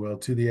letter, if you will,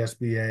 to the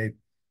SBA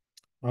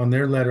on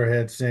their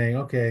letterhead saying,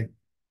 okay,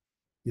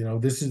 you know,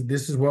 this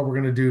is what we're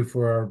going to do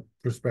for our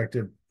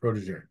prospective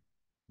protege.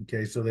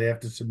 Okay, so they have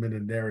to submit a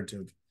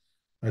narrative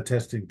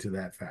attesting to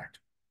that fact.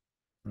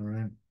 All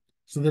right,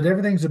 so that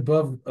everything's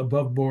above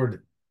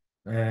board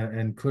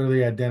and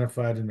clearly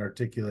identified and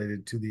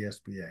articulated to the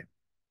SBA.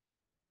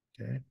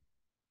 Okay,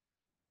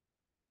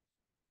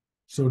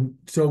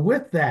 so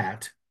with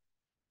that,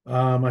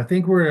 I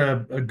think we're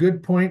at a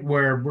good point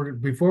where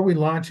before we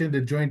launch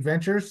into joint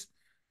ventures.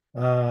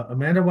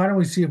 Amanda, why don't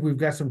we see if we've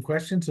got some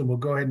questions, and we'll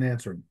go ahead and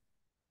answer them.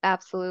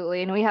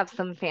 Absolutely. And we have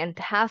some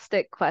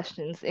fantastic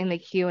questions in the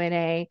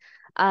Q&A.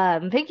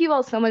 Thank you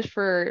all so much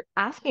for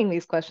asking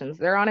these questions.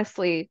 They're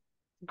honestly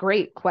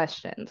great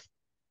questions.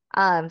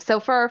 So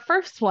for our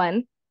first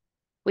one,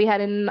 we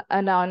had an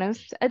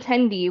anonymous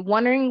attendee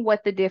wondering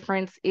what the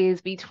difference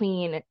is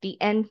between the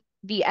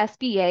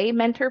SBA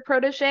mentor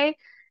protege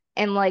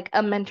and like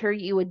a mentor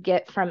you would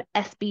get from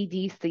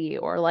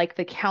SBDC or like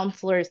the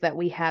counselors that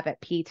we have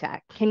at PTAC.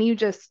 Can you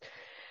just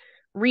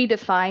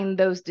redefine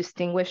those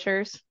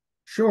distinguishers?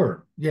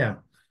 Sure. Yeah.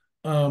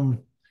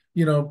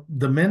 You know,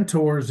 the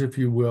mentors, if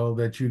you will,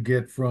 that you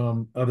get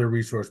from other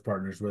resource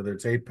partners, whether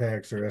it's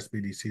Apex or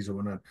SBDCs or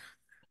whatnot,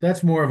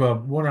 that's more of a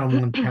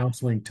one-on-one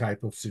counseling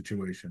type of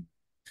situation.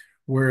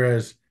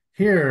 Whereas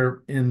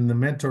here in the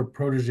Mentor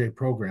Protege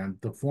program,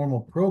 the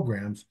formal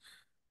programs,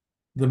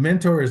 the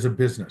mentor is a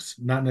business,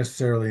 not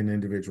necessarily an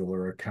individual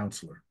or a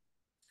counselor.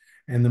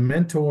 And the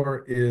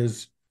mentor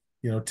is,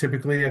 you know,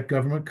 typically a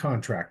government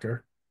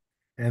contractor.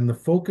 And the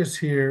focus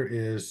here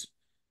is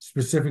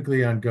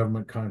specifically on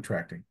government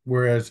contracting.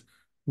 Whereas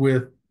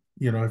with,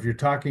 you know, if you're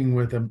talking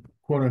with a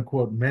quote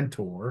unquote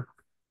mentor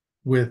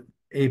with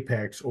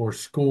Apex or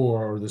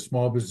SCORE or the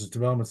small business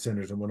development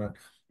centers and whatnot,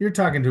 you're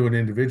talking to an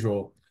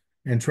individual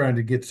and trying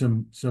to get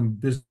some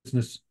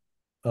business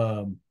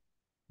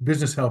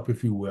help,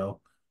 if you will,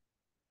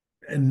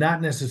 and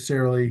not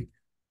necessarily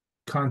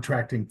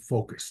contracting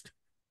focused.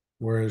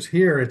 Whereas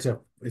here it's a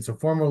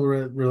formal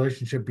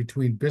relationship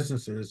between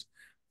businesses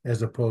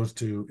as opposed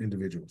to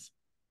individuals.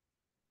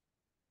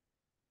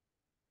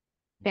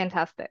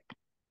 Fantastic.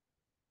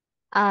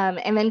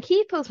 And then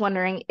Keith was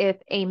wondering if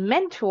a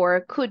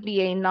mentor could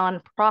be a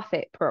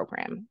nonprofit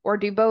program, or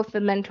do both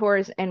the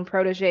mentors and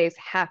proteges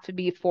have to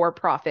be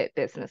for-profit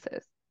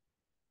businesses?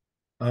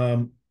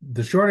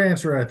 The short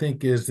answer, I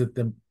think, is that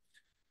the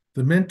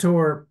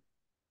mentor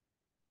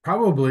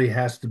probably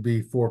has to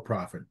be for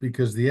profit,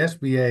 because the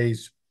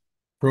SBA's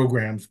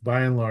programs,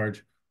 by and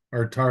large,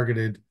 are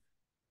targeted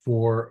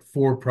for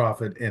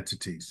profit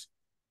entities.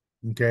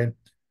 Okay.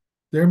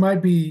 There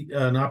might be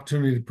an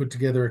opportunity to put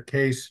together a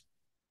case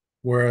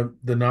where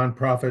the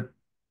nonprofit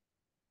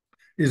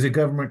is a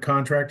government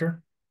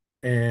contractor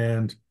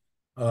and,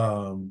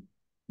 you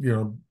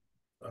know,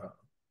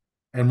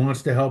 and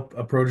wants to help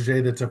a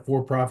protege that's a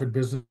for-profit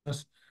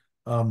business.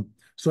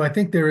 So I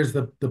think there is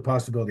the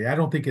possibility. I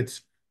don't think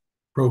it's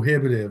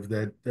prohibitive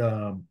that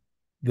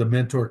the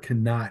mentor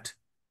cannot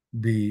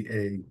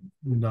be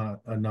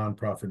not a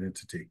nonprofit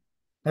entity.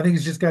 I think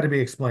it's just got to be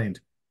explained.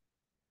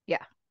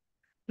 Yeah,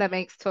 that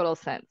makes total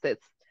sense.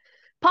 It's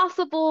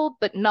possible,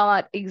 but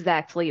not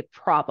exactly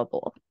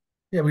probable.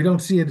 Yeah, we don't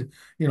see it.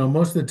 You know,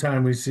 most of the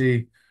time we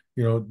see,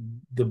 you know,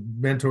 the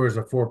mentor is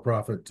a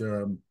for-profit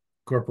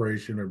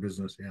corporation or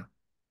business. Yeah.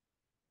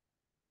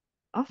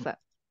 Awesome.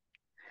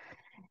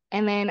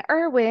 And then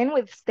Erwin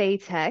with Stay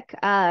Tech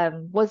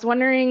was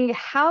wondering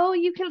how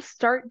you can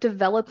start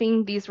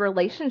developing these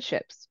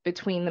relationships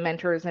between the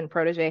mentors and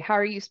protege. How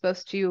are you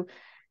supposed to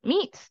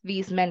meet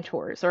these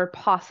mentors or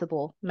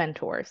possible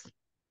mentors?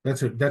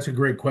 That's a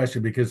great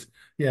question because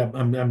yeah,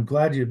 I'm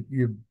glad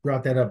you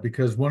brought that up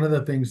because one of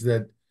the things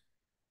that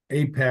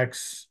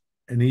Apex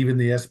and even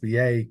the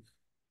SBA,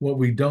 what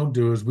we don't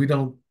do is we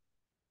don't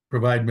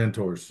provide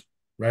mentors,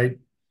 right?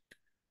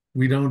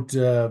 We don't,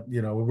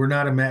 we're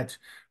not in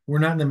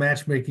the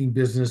matchmaking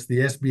business. The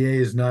SBA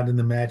is not in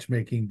the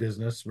matchmaking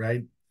business,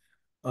 right?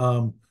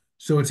 Um,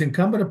 so it's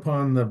incumbent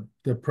upon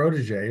the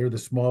protege or the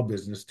small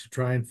business to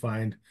try and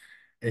find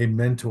a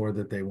mentor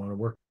that they want to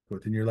work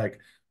with. And you're like,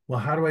 well,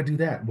 how do I do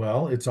that?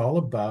 Well, it's all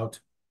about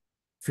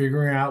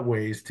figuring out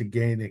ways to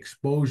gain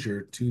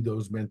exposure to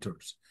those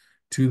mentors,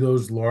 to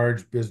those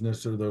large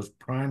business or those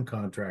prime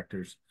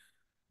contractors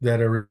that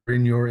are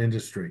in your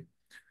industry.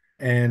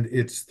 And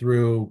it's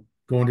through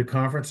going to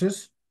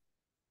conferences,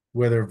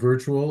 whether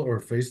virtual or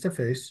face to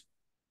face,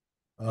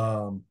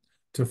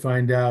 to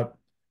find out,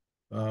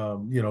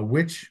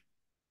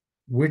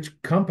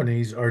 which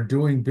companies are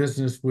doing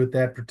business with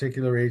that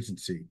particular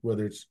agency,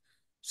 whether it's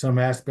some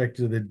aspect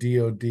of the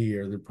DoD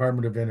or the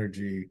Department of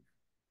Energy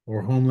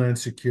or Homeland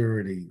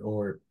Security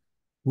or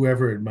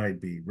whoever it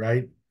might be,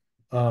 right?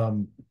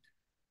 Um,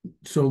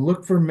 so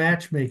look for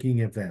matchmaking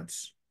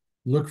events,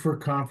 look for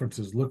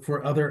conferences, look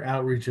for other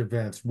outreach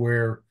events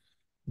where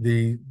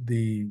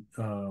the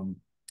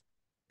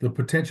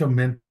potential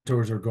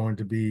mentors are going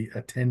to be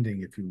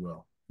attending, if you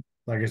will.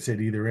 Like I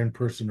said, either in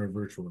person or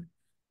virtually.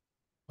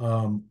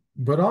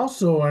 But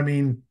also, I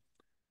mean,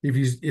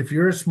 if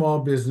you're a small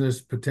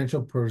business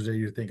potential protege,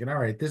 you're thinking, all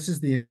right, this is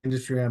the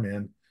industry I'm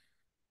in.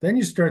 Then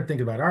you start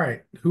thinking about, all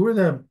right, who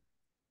are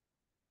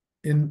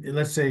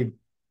let's say,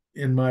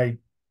 in my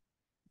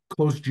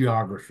close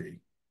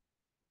geography,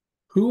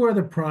 who are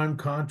the prime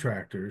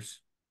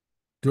contractors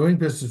doing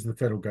business with the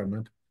federal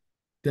government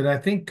that I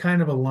think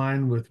kind of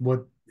align with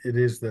what it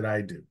is that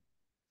I do,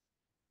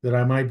 that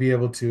I might be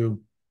able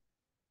to,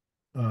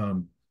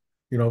 um,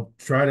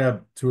 try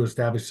to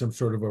establish some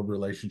sort of a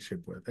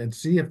relationship with and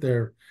see if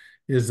there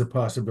is a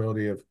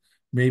possibility of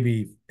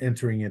maybe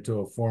entering into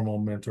a formal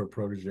mentor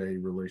protege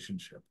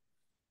relationship.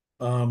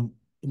 Um,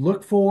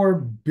 Look for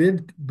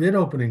bid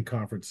opening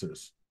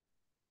conferences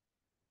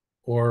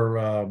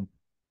or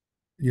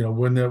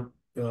when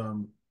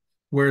um,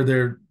 where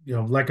they're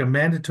like a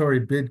mandatory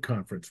bid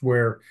conference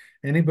where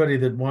anybody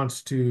that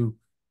wants to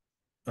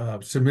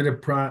submit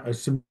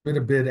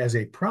a bid as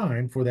a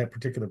prime for that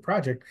particular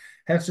project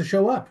has to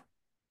show up.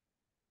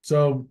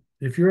 So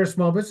if you're a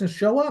small business,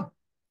 show up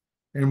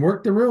and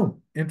work the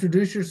room,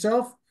 introduce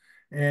yourself,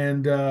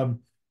 and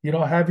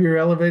have your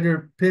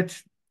elevator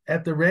pitch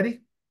at the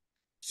ready,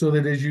 so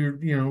that as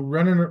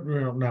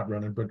running, not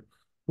running, but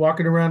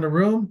walking around the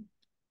room,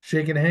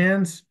 shaking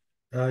hands,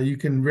 you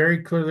can very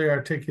clearly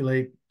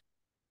articulate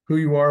who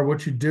you are,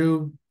 what you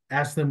do,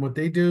 ask them what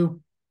they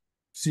do,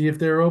 see if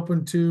they're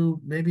open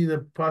to maybe the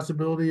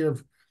possibility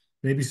of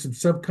maybe some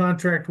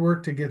subcontract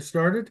work to get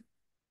started,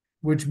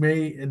 which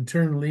may in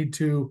turn lead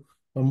to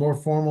a more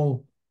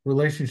formal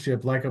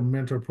relationship like a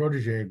mentor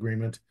protege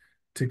agreement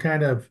to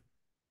kind of,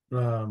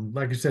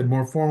 like I said,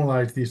 more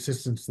formalize the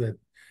assistance that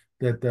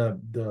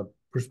the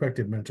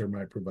prospective mentor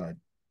might provide.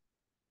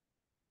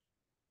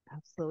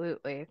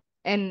 Absolutely.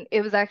 And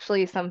it was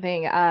actually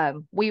something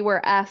we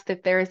were asked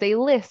if there is a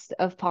list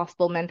of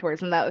possible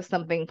mentors, and that was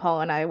something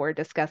Paul and I were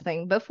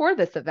discussing before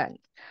this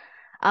event.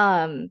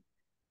 Um,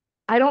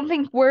 I don't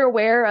think we're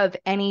aware of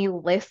any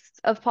lists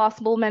of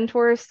possible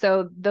mentors,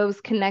 so those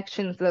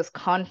connections, those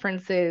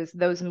conferences,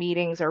 those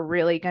meetings are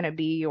really going to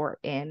be your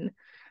in.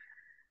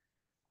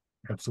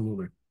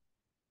 Absolutely.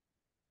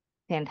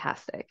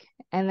 Fantastic.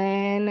 And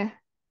then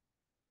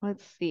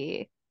let's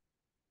see.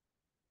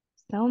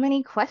 So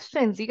many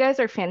questions. You guys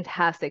are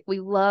fantastic. We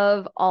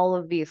love all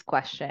of these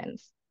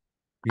questions.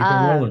 Keep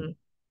them rolling.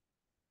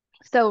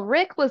 So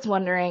Rick was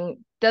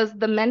wondering, does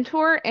the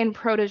mentor and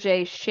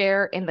protege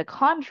share in the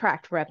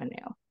contract revenue?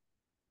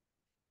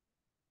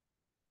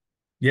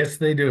 Yes,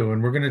 they do.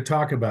 And we're going to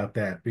talk about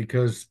that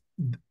because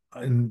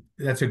and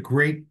that's a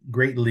great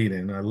lead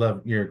in. I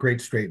love you're a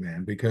great straight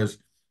man because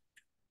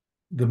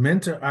the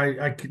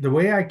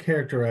way I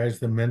characterize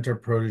the mentor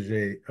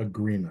protege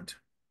agreement,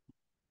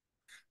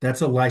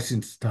 that's a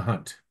license to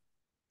hunt.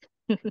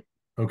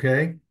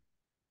 Okay.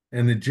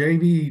 And the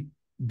JV,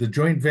 the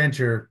joint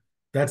venture,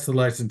 that's the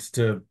license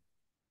to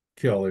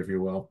kill, if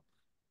you will.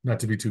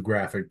 Not to be too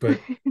graphic, but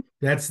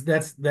that's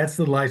the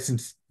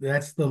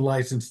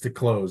license to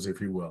close,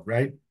 if you will,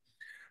 right?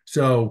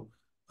 So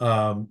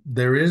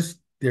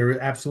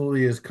there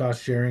absolutely is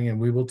cost sharing, and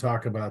we will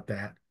talk about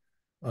that.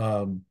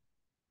 Um,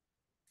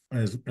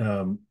 as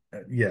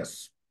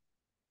yes.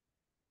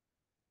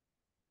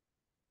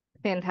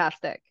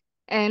 Fantastic.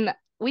 And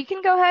we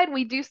can go ahead.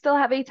 We do still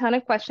have a ton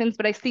of questions,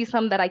 but I see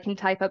some that I can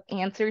type up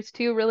answers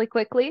to really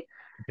quickly.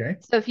 Okay.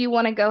 So if you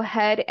want to go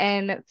ahead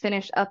and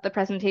finish up the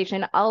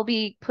presentation, I'll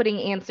be putting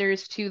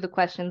answers to the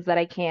questions that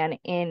I can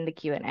in the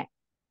Q&A.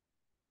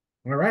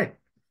 All right.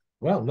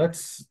 Well,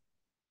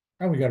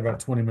 we got about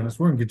 20 minutes.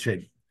 We're in good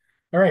shape.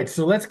 All right.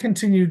 So let's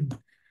continue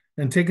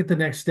and take it the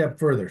next step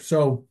further.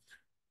 So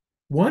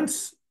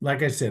once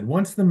like I said,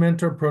 once the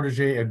mentor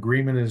protege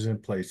agreement is in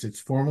place, it's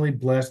formally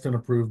blessed and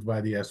approved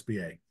by the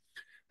SBA.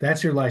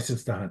 That's your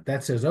license to hunt.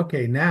 That says,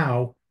 okay,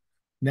 now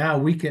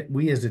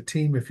we as a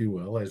team, if you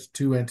will, as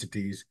two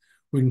entities,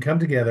 we can come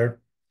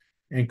together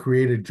and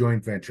create a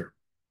joint venture.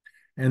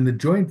 And the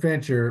joint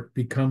venture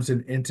becomes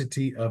an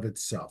entity of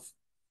itself.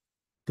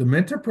 The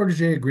mentor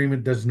protege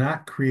agreement does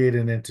not create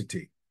an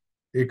entity.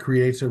 It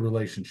creates a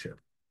relationship.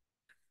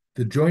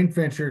 The joint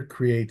venture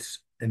creates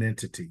an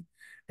entity.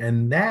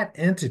 And that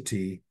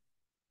entity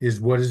is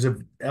what is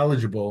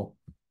eligible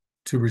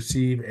to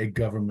receive a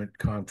government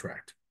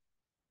contract.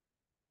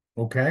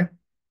 Okay?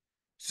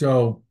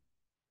 So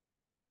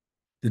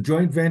the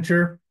joint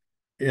venture,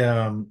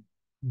 um,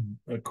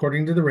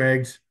 according to the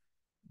regs,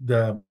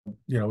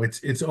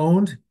 it's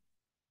owned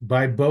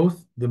by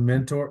both the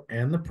mentor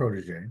and the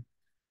protege.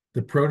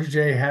 The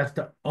protege has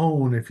to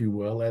own, if you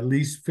will, at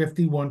least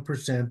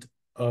 51%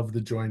 of the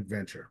joint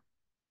venture.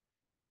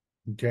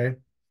 Okay?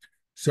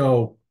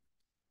 So,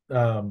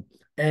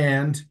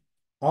 and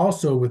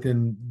also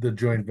within the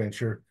joint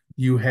venture,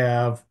 you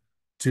have,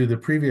 to the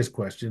previous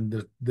question,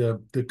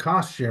 the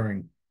cost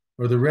sharing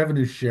or the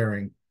revenue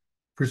sharing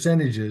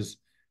percentages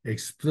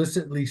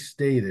explicitly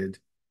stated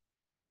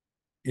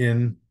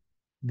in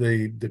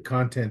the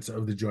contents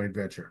of the joint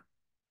venture.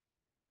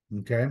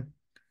 Okay?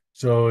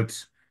 So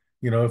it's,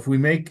 if we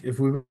make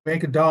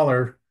a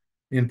dollar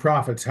in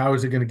profits, how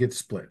is it going to get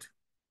split?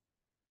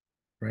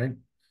 Right?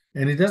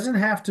 And it doesn't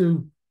have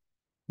to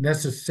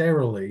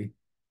necessarily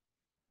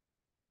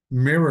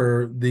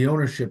mirror the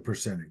ownership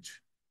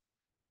percentage.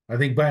 I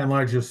think by and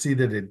large you'll see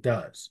that it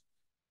does,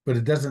 but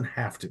it doesn't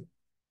have to.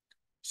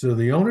 So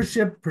the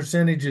ownership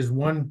percentage is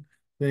one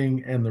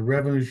thing, and the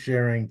revenue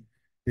sharing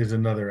is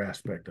another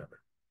aspect of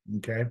it.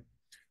 Okay.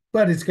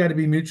 But it's got to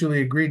be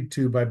mutually agreed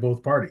to by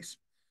both parties.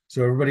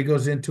 So everybody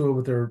goes into it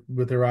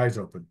with their eyes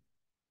open.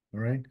 All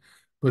right.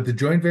 But the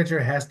joint venture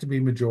has to be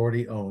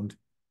majority owned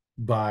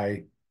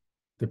by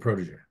the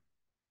protege.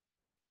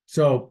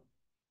 So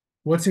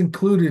what's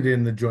included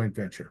in the joint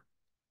venture?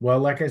 Well,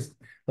 like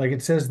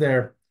it says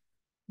there,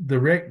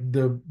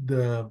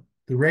 the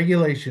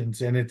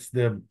regulations, and it's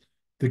the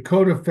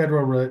Code of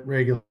Federal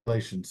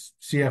Regulations,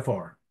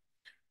 CFR.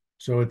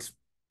 So it's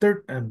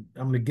I'm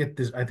going to get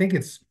this. I think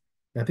it's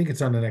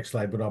on the next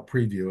slide, but I'll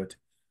preview it.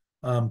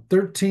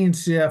 13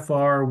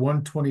 CFR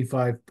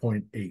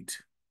 125.8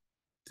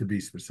 to be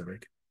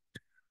specific,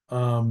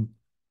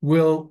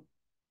 will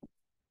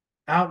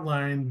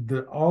outline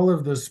all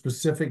of the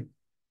specific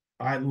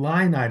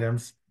line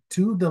items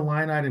to the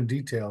line item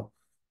detail,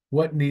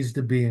 what needs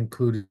to be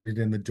included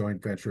in the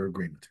joint venture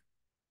agreement.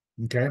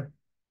 Okay.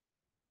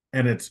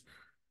 And it's,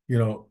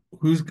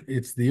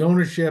 it's the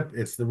ownership,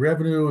 it's the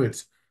revenue,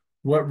 it's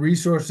what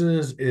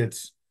resources,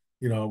 it's,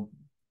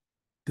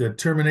 the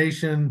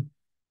termination,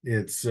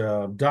 it's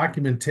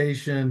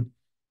documentation,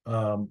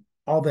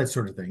 all that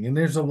sort of thing. And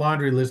there's a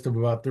laundry list of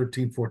about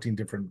 13, 14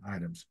 different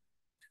items.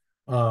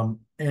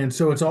 And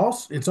so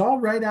it's all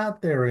right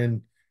out there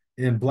in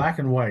black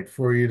and white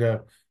for you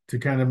to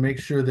kind of make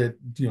sure that,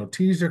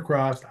 T's are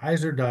crossed,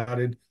 I's are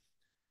dotted,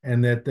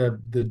 and that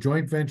the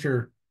joint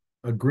venture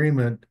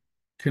agreement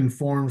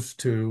conforms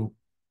to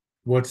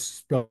what's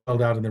spelled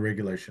out in the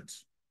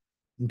regulations.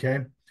 Okay.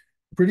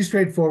 Pretty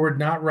straightforward,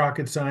 not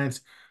rocket science,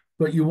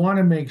 but you want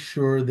to make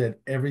sure that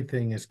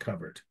everything is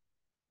covered.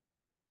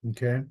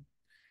 Okay.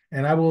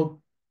 And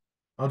I'll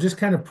just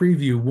kind of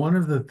preview one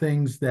of the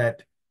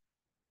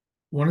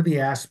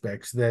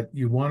aspects that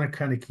you want to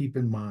kind of keep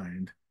in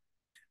mind.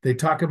 They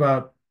talk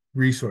about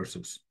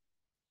resources.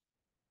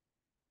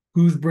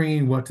 Who's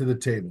bringing what to the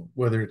table,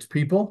 whether it's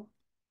people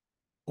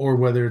or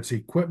whether it's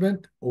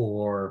equipment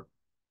or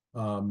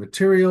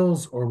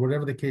materials or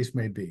whatever the case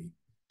may be.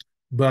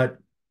 But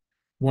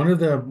one of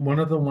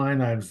the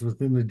line items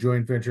within the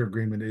joint venture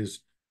agreement is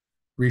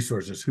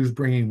resources. Who's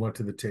bringing what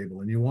to the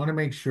table? And you want to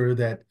make sure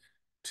that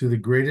to the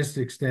greatest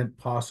extent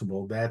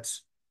possible,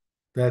 that's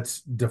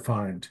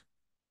defined.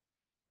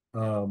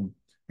 And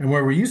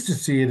where we used to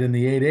see it in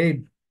the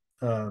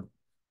 8A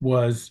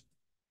was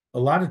a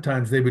lot of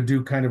times they would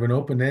do kind of an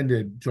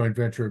open-ended joint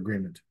venture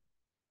agreement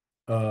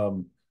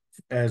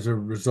as a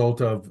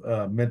result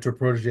of mentor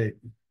protege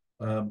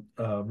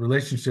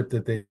relationship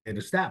that they had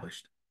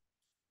established.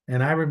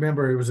 And I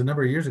remember it was a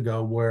number of years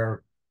ago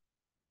where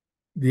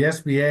the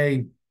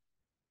SBA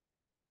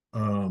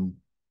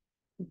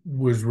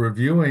was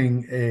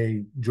reviewing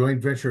a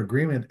joint venture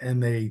agreement,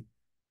 and they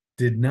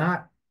did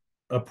not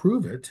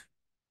approve it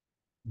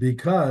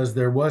because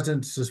there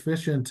wasn't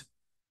sufficient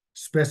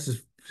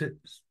specifics,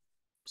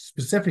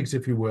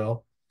 if you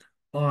will,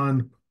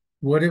 on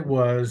what it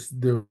was,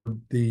 the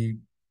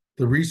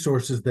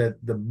resources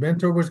that the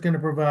mentor was going to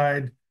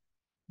provide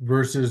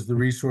versus the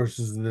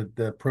resources that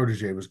the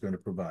protege was going to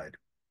provide.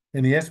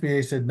 And the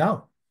SBA said,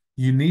 no,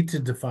 you need to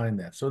define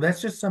that. So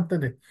that's just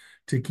something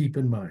to keep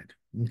in mind.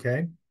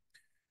 Okay.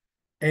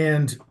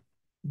 And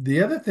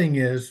the other thing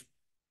is,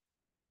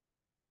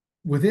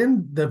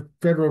 within the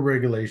federal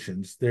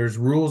regulations, there's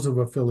rules of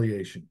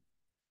affiliation.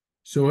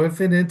 So if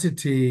an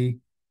entity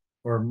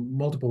or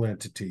multiple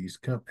entities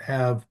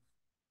have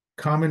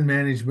common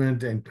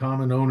management and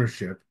common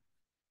ownership,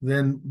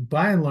 then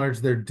by and large,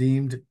 they're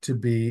deemed to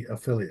be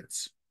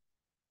affiliates.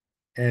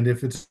 And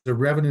if it's a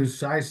revenue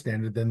size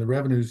standard, then the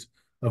revenues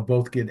of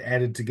both get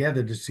added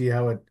together to see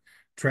how it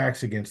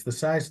tracks against the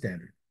size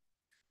standard.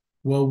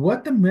 Well,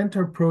 what the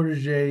mentor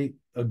protege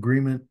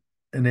agreement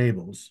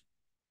enables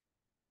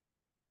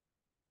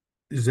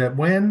is that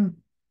when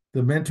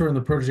the mentor and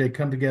the protege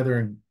come together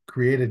and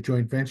create a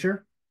joint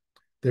venture,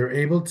 they're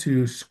able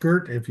to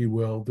skirt, if you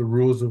will, the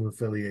rules of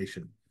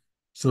affiliation.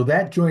 So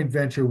that joint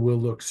venture will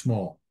look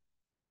small.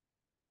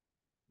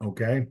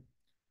 Okay.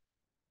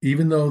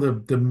 Even though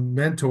the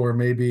mentor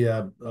may be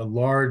a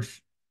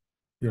large,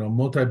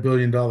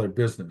 multi-billion-dollar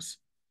business,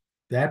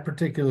 that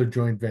particular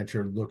joint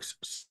venture looks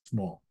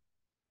small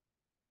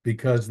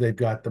because they've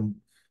got the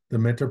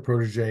mentor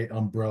protege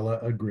umbrella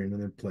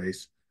agreement in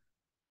place,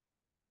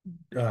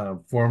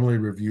 formally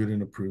reviewed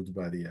and approved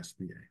by the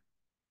SBA.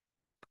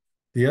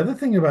 The other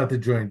thing about the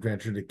joint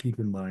venture to keep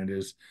in mind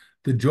is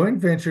the joint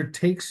venture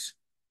takes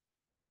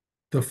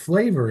the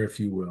flavor, if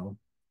you will,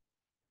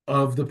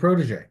 of the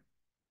protege.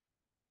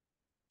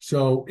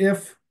 So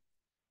if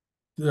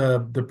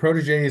the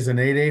protege is an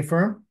 8A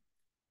firm,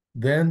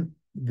 then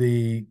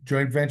the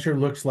joint venture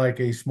looks like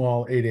a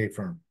small 8A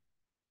firm.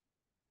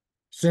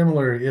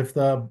 Similar, if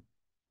the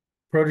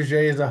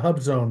protege is a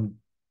HubZone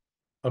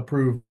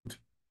approved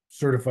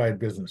certified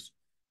business,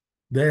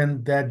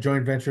 then that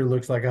joint venture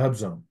looks like a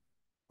HubZone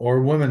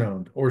or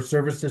women-owned or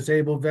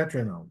service-disabled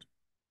veteran-owned,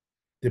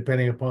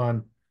 depending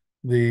upon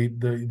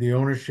the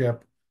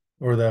ownership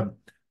or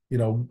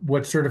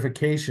what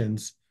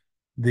certifications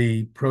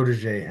the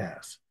protege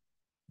has.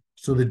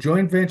 So the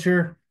joint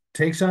venture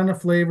takes on the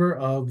flavor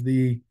of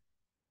the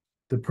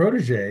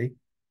protege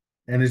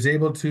and is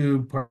able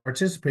to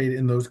participate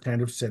in those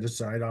kind of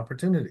set-aside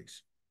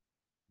opportunities.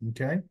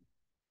 Okay?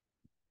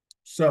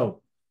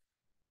 So,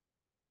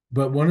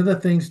 but one of the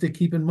things to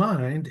keep in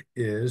mind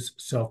is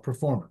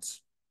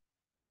self-performance,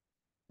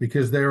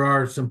 because there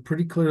are some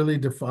pretty clearly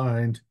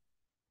defined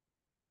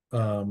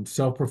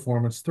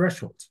self-performance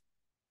thresholds.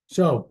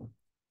 So,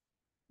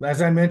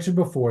 as I mentioned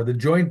before, the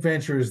joint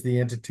venture is the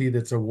entity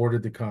that's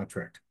awarded the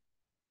contract.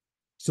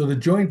 So the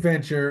joint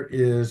venture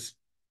is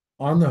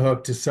on the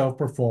hook to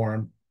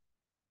self-perform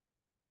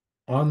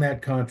on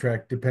that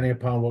contract, depending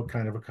upon what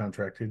kind of a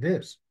contract it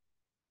is.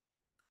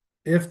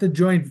 If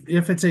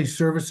it's a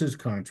services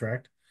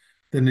contract,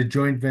 then the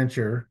joint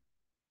venture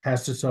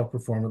has to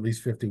self-perform at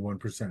least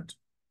 51%.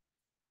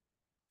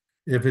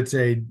 If it's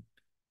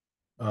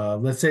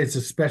let's say it's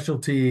a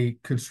specialty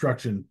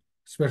contractor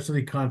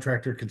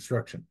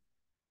construction,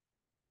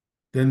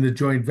 then the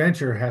joint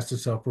venture has to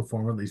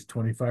self-perform at least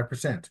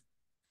 25%.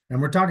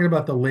 And we're talking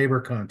about the labor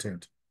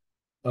content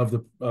of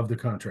the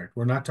contract.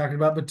 We're not talking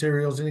about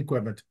materials and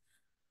equipment.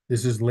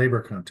 This is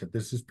labor content.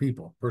 This is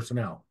people,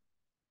 personnel.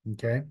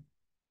 Okay.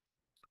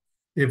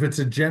 If it's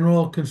a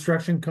general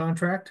construction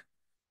contract,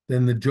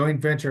 then the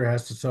joint venture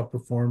has to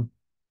self-perform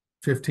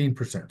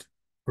 15%,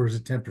 or is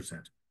it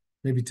 10%?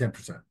 Maybe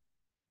 10%,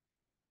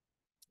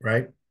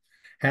 right?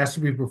 Has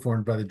to be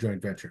performed by the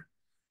joint venture.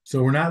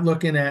 So we're not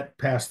looking at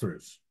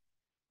pass-throughs.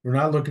 We're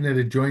not looking at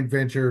a joint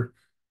venture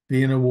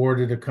being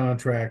awarded a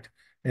contract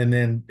and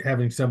then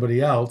having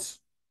somebody else,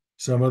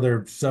 some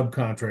other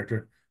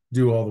subcontractor,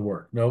 do all the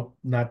work. Nope,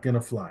 not going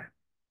to fly,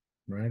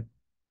 right?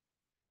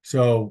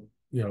 So,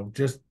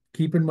 just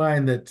keep in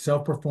mind that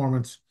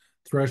self-performance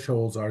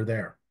thresholds are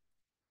there.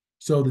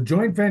 So the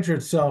joint venture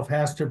itself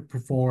has to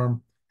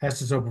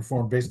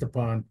self-perform based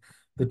upon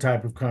the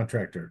type of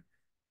contractor: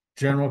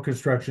 general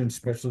construction,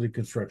 specialty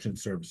construction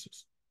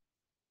services.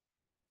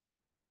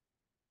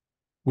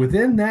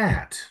 Within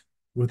that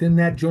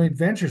joint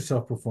venture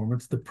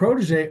self-performance, the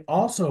protege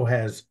also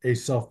has a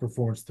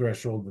self-performance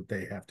threshold that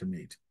they have to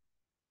meet.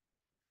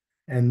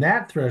 And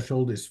that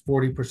threshold is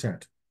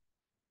 40%.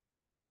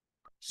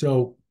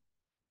 So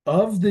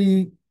of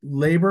the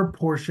labor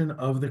portion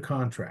of the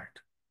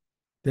contract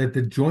that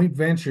the joint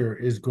venture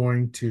is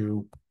going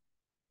to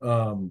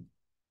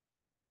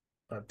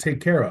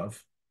take care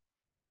of,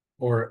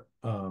 or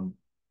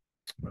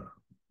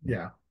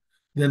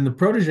then the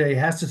protege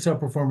has to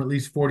self-perform at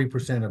least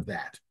 40% of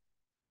that.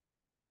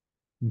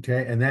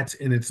 Okay, and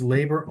it's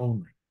labor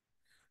only.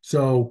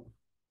 So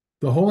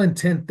the whole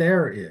intent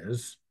there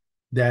is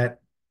that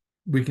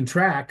we can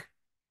track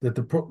that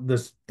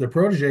the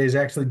protege is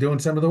actually doing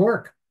some of the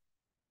work.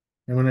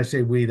 And when I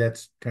say we,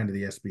 that's kind of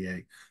the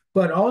SBA,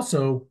 but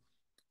also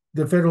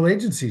the federal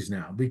agencies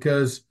now,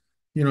 because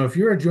if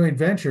you're a joint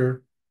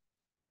venture,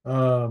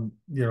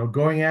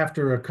 going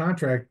after a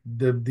contract,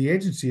 the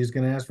agency is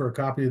going to ask for a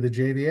copy of the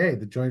JVA,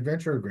 the joint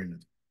venture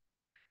agreement,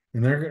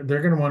 and they're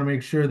going to want to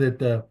make sure that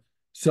the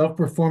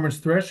self-performance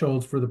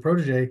thresholds for the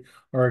protege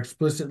are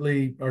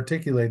explicitly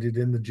articulated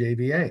in the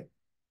JVA.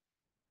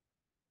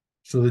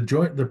 So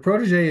the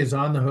protege is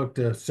on the hook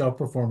to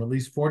self-perform at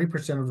least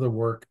 40% of the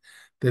work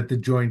that the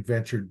joint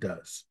venture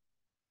does.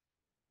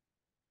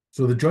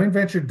 So the joint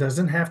venture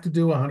doesn't have to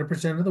do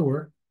 100% of the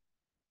work.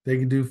 They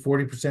can do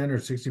 40% or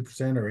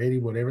 60% or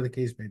 80%, whatever the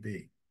case may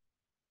be.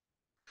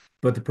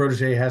 but the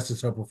protege has to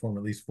self-perform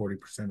at least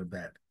 40%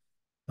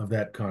 of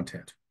that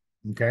content.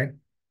 Okay.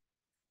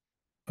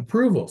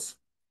 Approvals.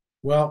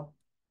 Well,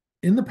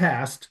 in the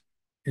past,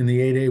 in the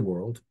 8A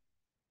world,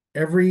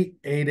 every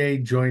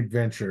 8A joint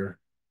venture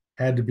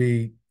had to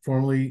be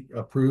formally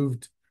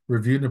approved,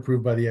 reviewed and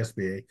approved by the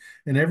SBA,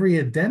 and every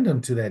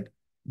addendum to that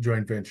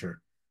joint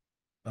venture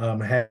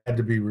had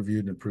to be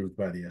reviewed and approved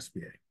by the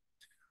SBA.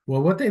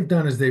 Well, what they've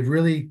done is they've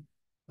really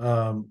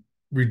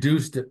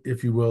reduced,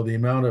 if you will, the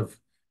amount of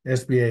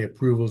SBA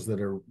approvals that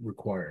are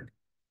required.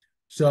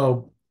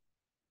 So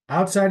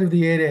outside of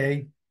the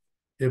 8A,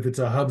 if it's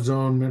a hub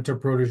zone, mentor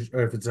protege,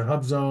 or if it's a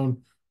hub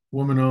zone,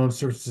 woman-owned,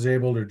 service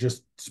disabled, or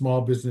just small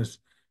business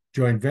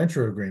joint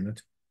venture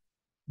agreement,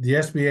 the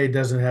SBA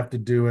doesn't have to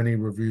do any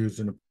reviews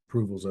and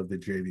approvals of the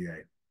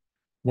JVA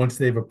once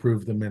they've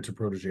approved the mentor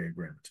protege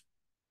agreement.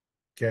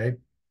 Okay.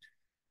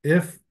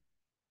 If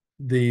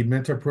the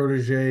mentor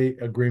protege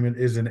agreement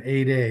is an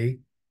 8A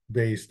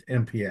based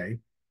MPA,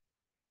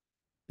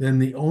 then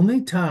the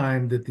only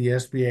time that the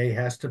SBA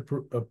has to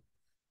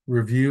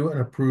review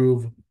and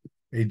approve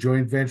a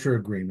joint venture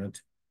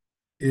agreement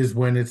is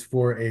when it's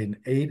for an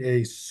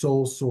 8A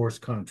sole source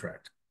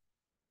contract.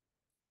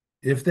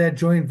 If that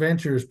joint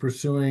venture is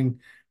pursuing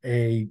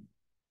an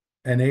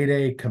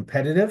 8A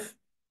competitive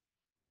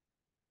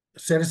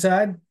set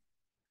aside,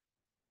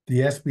 the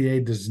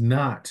SBA does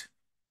not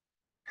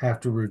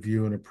have to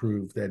review and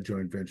approve that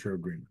joint venture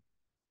agreement.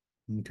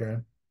 Okay.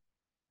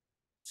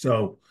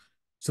 So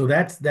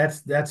that's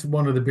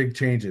one of the big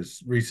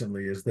changes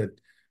recently, is that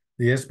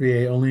the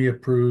SBA only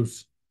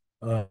approves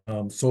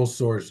sole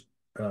source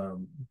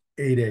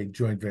 8A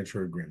joint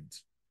venture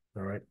agreements.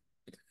 All right.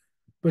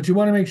 But you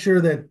want to make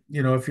sure that,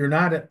 if you're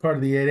not at part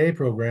of the 8A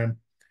program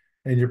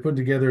and you're putting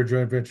together a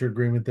joint venture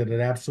agreement, that it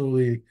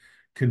absolutely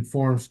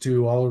conforms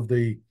to all of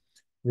the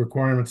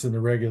requirements and the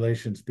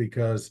regulations,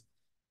 because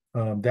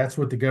that's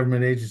what the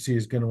government agency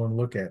is going to want to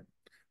look at.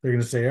 They're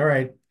going to say, all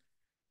right,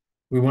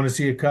 we want to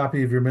see a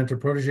copy of your mentor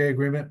protege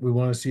agreement. We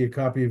want to see a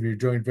copy of your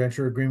joint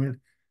venture agreement,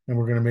 and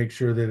we're going to make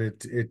sure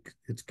that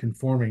it's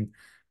conforming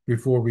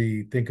before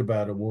we think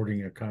about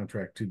awarding a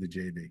contract to the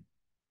JV.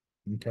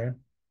 Okay.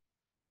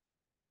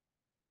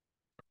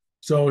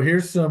 So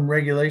here's some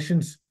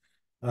regulations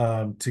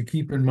to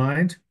keep in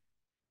mind.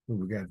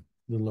 We got a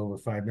little over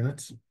 5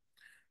 minutes.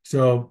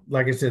 So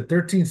like I said,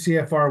 13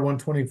 CFR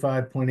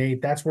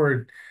 125.8, that's where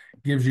it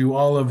gives you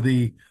all of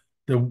the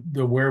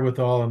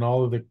wherewithal and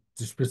all of the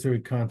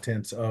specific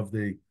contents of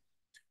the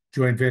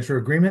joint venture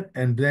agreement.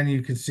 And then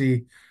you can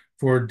see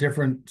for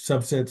different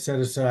subset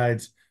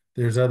set-asides,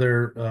 there's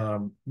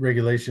other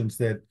regulations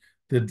that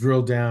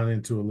drill down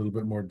into a little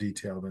bit more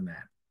detail than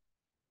that.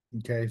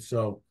 Okay,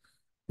 so,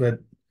 but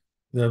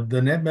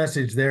the net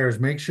message there is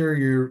make sure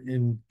you're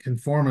in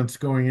conformance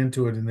going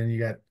into it, and then you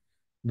got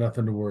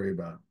nothing to worry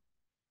about.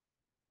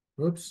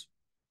 Oops.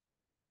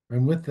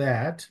 And with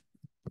that,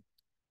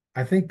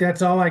 I think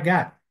that's all I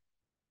got,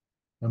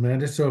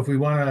 Amanda. So if we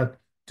want to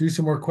do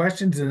some more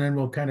questions, and then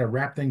we'll kind of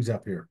wrap things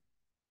up here.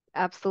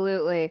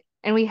 Absolutely.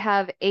 And we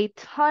have a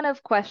ton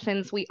of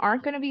questions. We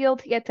aren't going to be able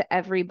to get to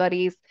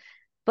everybody's,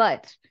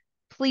 but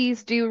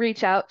please do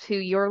reach out to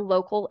your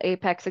local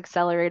Apex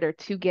Accelerator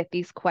to get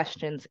these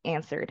questions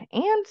answered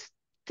and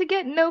to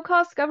get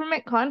no-cost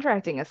government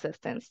contracting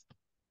assistance.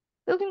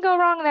 Who can go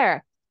wrong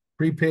there?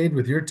 Prepaid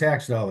with your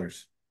tax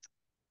dollars.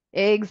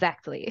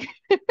 Exactly.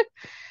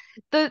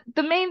 The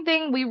main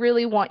thing we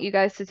really want you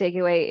guys to take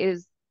away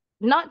is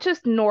not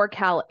just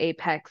Norcal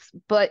Apex,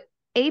 but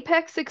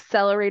Apex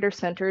Accelerator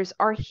Centers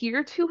are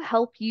here to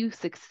help you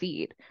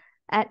succeed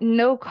at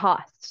no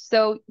cost.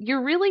 So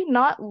you're really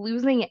not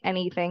losing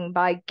anything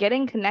by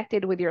getting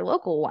connected with your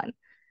local one,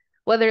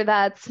 whether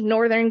that's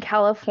Northern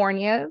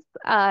California's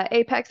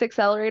Apex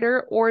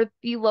Accelerator or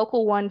the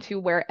local one to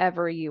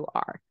wherever you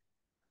are.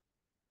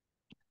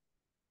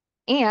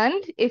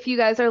 And if you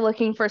guys are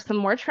looking for some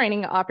more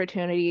training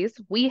opportunities,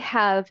 we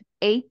have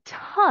a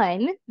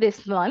ton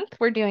this month.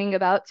 We're doing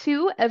about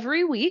 2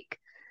 every week.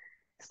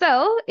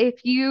 So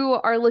if you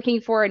are looking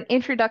for an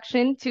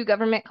introduction to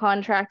government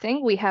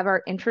contracting, we have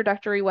our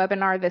introductory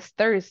webinar this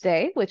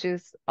Thursday, which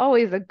is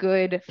always a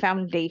good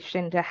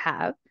foundation to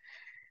have.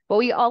 But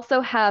we also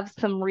have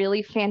some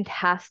really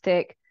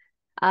fantastic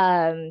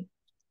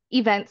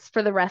events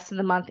for the rest of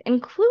the month,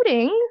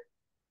 including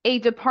a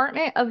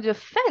Department of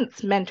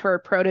Defense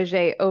Mentor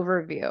Protégé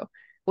overview,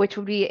 which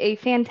would be a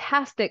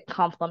fantastic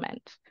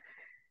complement.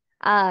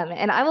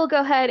 And I will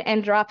go ahead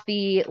and drop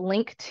the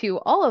link to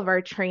all of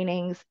our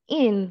trainings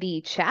in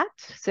the chat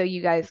so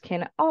you guys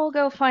can all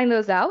go find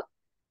those out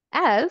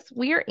as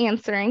we are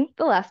answering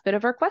the last bit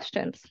of our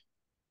questions.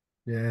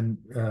 And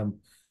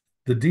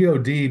the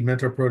DoD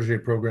Mentor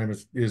Protégé Program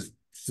is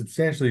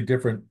substantially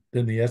different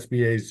than the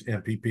SBA's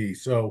MPP.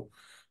 So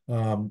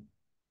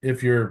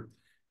if you're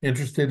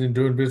interested in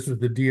doing business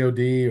with the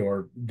DoD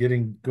or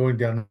going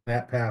down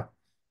that path,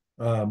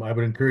 I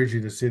would encourage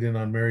you to sit in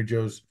on Mary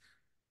Jo's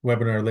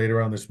webinar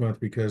later on this month,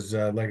 because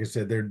like I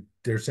said,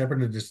 they're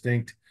separate and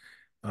distinct,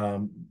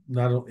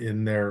 not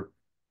in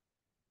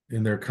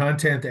their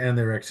content and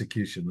their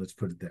execution. Let's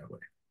put it that way.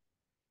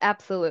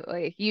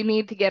 Absolutely. You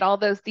need to get all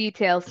those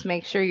details to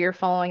make sure you're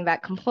following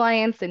that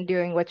compliance and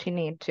doing what you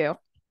need to.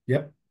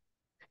 Yep.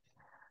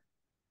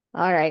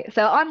 All right,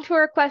 so on to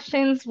our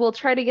questions. We'll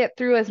try to get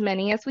through as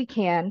many as we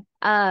can.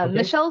 Okay.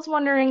 Michelle's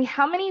wondering,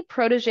 how many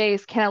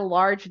proteges can a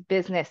large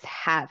business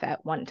have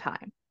at one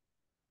time?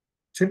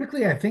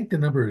 Typically, I think the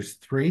number is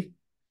three,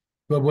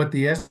 but what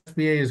the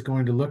SBA is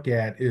going to look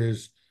at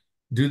is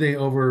do they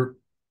over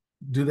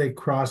do they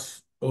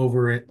cross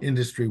over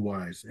industry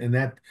wise, and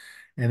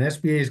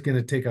SBA is going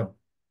to take a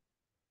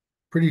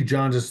pretty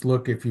jaundiced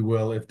look, if you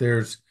will, if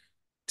there's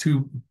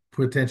two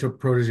potential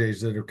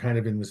proteges that are kind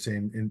of in the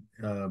same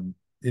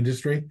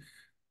industry.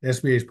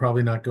 SBA is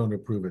probably not going to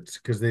approve it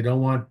because they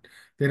don't want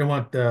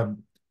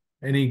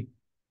any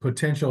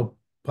potential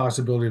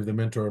possibility of the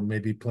mentor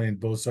maybe playing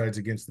both sides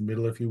against the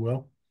middle, if you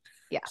will.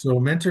 Yeah, So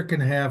a mentor can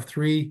have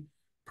three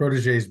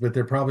proteges, but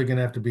they're probably going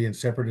to have to be in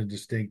separate and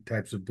distinct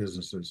types of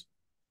businesses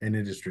and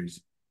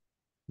industries,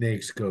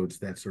 NAICS codes,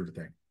 that sort of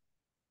thing.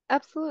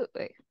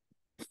 absolutely.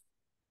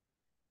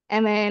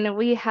 And then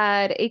we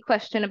had a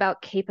question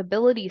about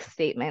capability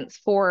statements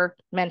for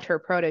mentor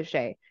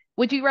protege.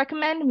 Would you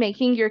recommend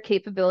making your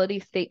capability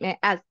statement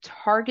as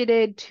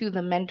targeted to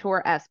the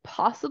mentor as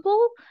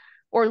possible,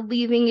 or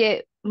leaving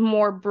it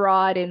more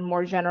broad and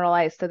more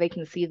generalized so they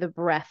can see the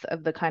breadth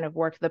of the kind of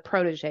work the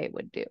protege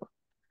would do?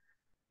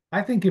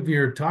 I think if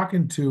you're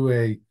talking to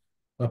a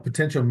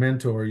potential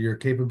mentor, your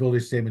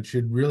capability statement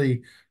should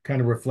really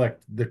kind of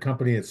reflect the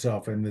company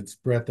itself and its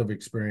breadth of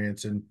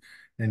experience and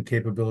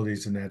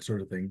capabilities and that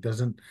sort of thing.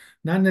 Doesn't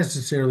not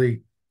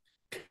necessarily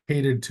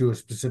catered to a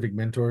specific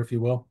mentor, if you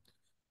will,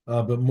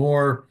 but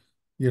more,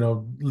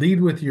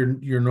 lead with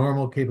your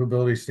normal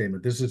capability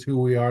statement. This is who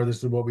we are.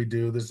 This is what we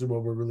do. This is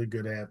what we're really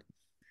good at,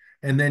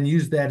 and then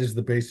use that as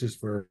the basis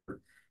for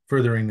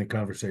furthering the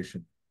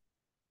conversation.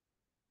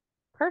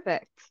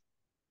 Perfect.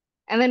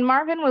 And then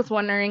Marvin was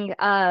wondering,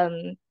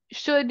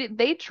 should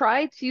they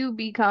try to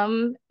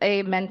become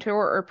a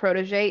mentor or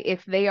protege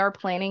if they are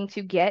planning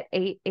to get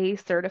AA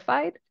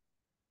certified?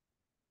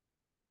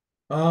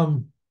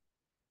 Um,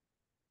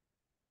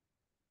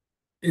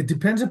 it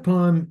depends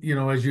upon,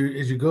 as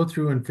you go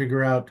through and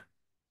figure out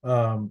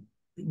um,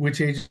 which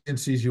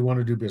agencies you want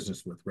to do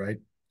business with, right?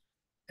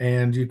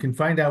 And you can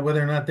find out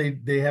whether or not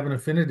they have an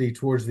affinity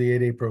towards the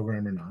 8A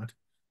program or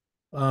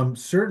not.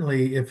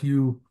 Certainly, if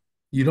you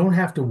don't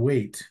have to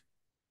wait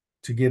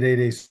to get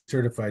 8A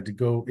certified to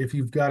go. If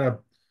you've got a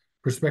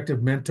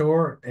prospective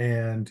mentor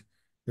and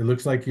it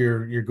looks like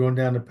you're going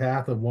down the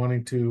path of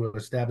wanting to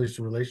establish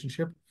a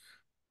relationship,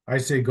 I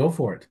say go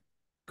for it.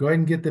 Go ahead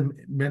and get the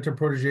mentor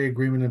protege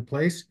agreement in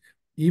place.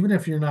 Even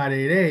if you're not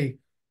 8A,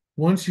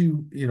 once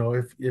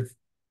if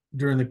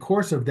during the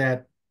course of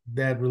that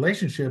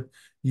relationship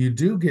you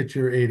do get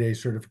your 8A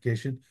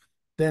certification,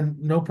 then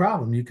no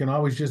problem. You can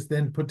always just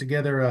then put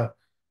together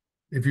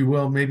if you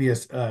will, maybe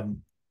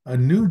a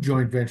new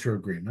joint venture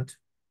agreement,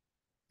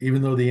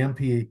 even though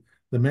the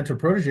mentor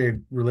protege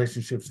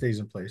relationship stays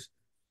in place.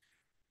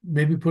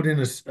 Maybe put in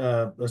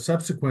a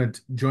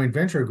subsequent joint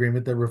venture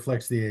agreement that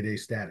reflects the 8A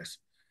status.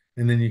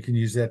 And then you can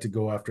use that to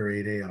go after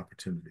 8A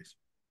opportunities.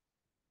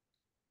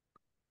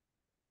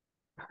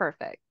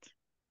 Perfect.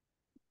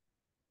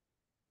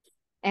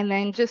 And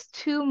then just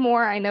two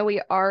more. I know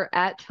we are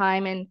at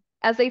time. And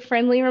as a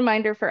friendly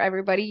reminder for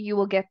everybody, you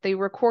will get the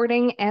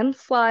recording and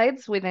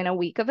slides within a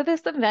week of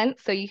this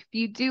event. So if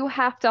you do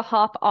have to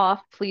hop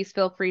off, please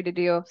feel free to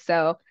do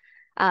so.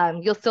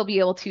 You'll still be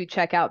able to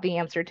check out the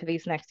answer to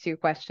these next two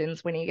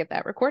questions when you get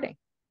that recording.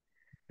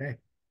 Okay.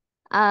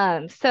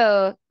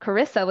 So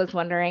Carissa was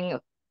wondering,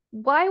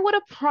 why would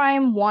a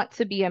prime want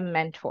to be a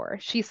mentor?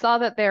 She saw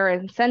that there are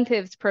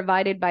incentives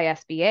provided by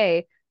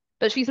SBA,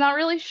 but she's not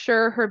really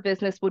sure her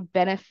business would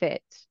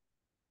benefit.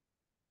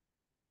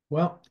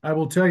 Well, I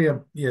will tell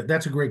you, yeah,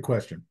 that's a great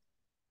question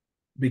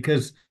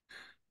because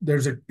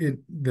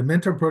the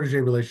mentor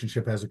protege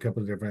relationship has a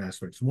couple of different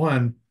aspects.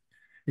 One,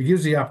 it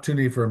gives the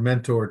opportunity for a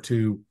mentor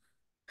to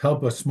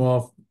help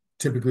a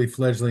typically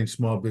fledgling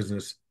small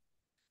business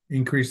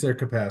increase their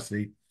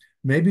capacity,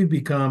 maybe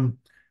become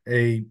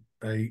a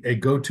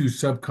go-to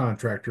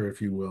subcontractor,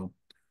 if you will,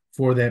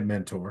 for that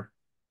mentor,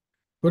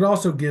 but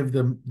also give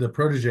them the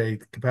protege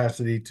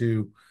capacity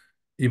to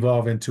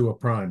evolve into a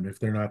prime if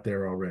they're not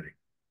there already,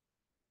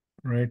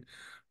 right?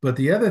 But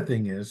the other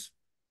thing is,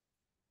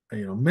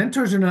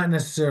 mentors are not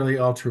necessarily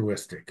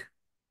altruistic.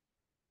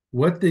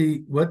 What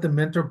the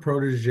mentor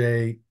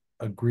protege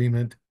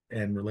agreement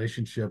and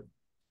relationship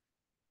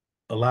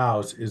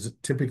allows is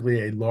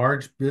typically a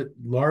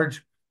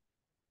large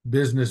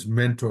business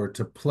mentor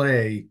to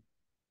play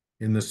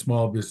in the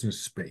small business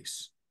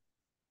space.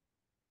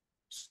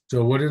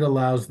 So what it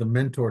allows the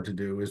mentor to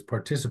do is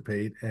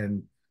participate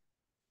and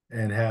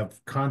have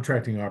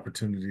contracting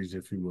opportunities,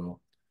 if you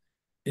will,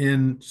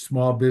 in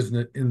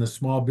the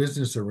small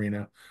business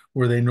arena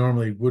where they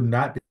normally would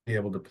not be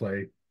able to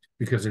play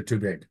because they're too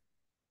big.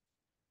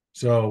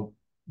 So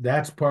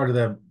that's part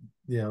of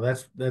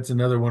that's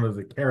another one of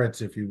the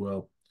carrots, if you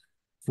will,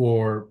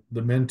 for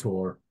the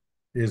mentor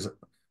is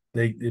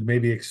it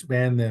maybe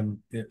expand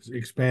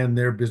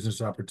their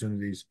business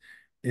opportunities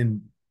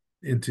in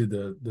into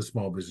the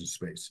small business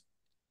space.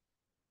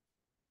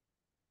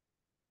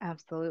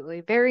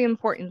 Absolutely. Very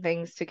important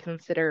things to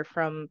consider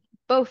from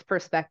both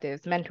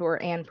perspectives,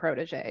 mentor and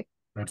protege.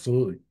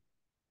 Absolutely.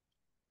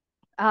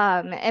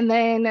 And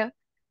then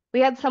we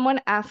had someone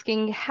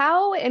asking,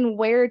 how and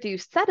where do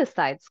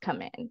set-asides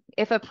come in?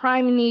 If a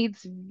prime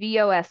needs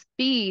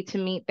VOSB to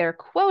meet their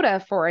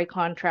quota for a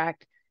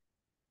contract,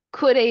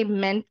 could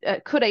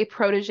a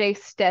protege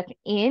step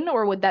in,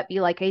 or would that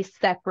be like a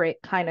separate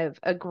kind of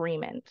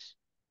agreement?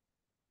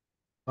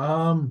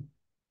 Um,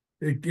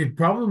 it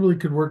probably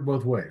could work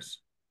both ways.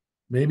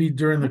 Maybe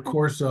during the Okay.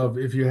 course of,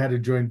 if you had a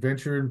joint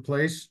venture in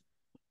place,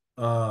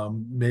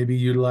 maybe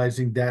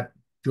utilizing that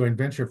joint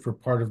venture for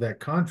part of that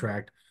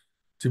contract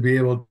to be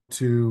able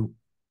to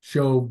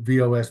show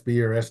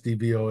VOSB or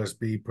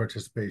SDVOSB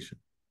participation.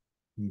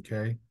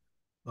 Okay.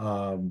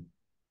 Um,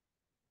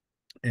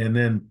 and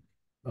then,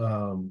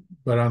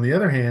 but on the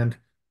other hand,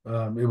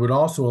 it would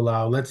also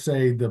allow, let's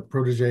say the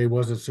protege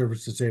was a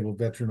service disabled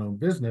veteran owned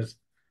business,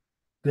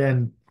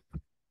 then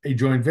a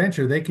joint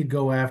venture, they could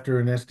go after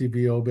an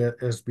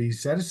SDVOSB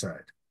set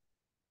aside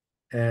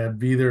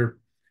and either,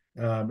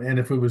 and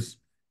if it was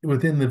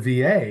within the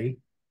VA,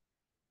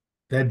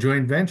 that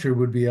joint venture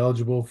would be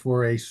eligible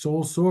for a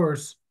sole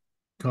source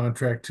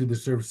contract to the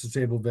service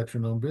disabled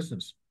veteran owned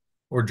business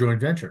or joint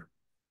venture.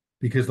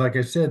 Because, like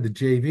I said, the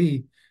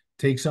JV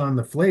takes on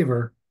the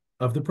flavor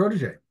of the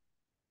protege,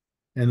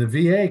 and the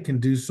VA can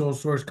do sole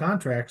source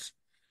contracts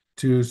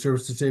to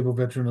service disabled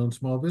veteran owned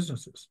small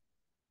businesses.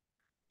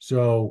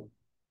 So,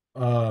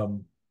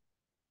 um,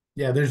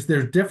 yeah, there's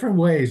different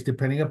ways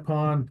depending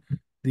upon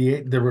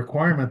the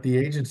requirement, the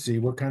agency,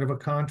 what kind of a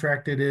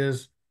contract it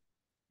is,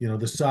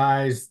 the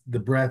size, the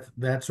breadth,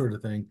 that sort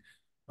of thing.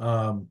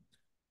 Um,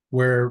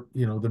 where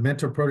the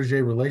mentor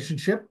protege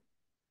relationship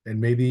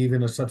and maybe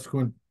even a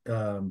subsequent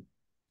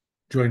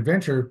joint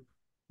venture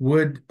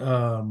would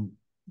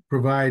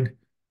provide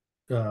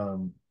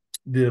um,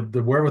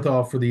 the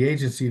wherewithal for the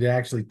agency to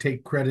actually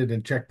take credit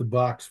and check the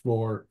box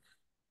for,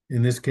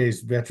 in this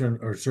case, veteran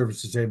or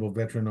service disabled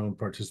veteran owned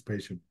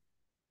participation.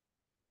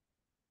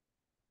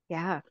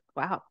 Yeah.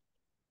 Wow.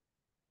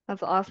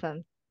 That's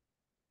awesome.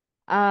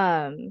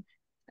 Um,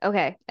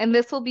 okay. And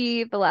this will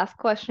be the last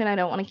question. I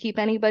don't want to keep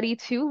anybody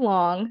too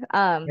long.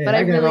 Hey, But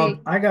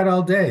I got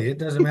all day. It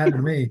doesn't matter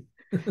to me.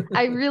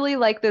 I really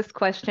like this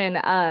question.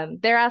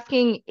 They're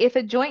asking if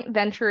a joint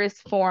venture is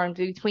formed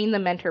between the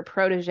mentor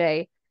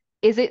protege,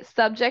 is it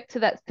subject to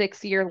that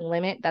 6-year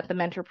limit that the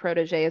mentor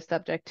protege is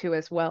subject to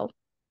as well?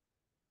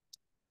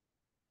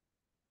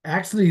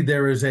 Actually,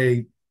 there is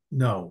a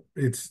no.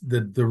 It's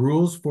the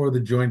rules for the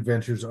joint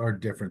ventures are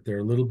different. They're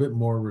a little bit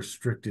more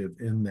restrictive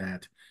in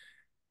that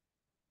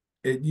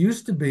it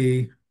used to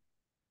be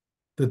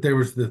that there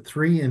was the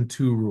 3 and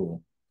 2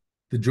 rule.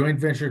 The joint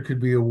venture could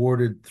be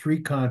awarded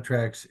 3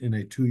 contracts in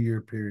a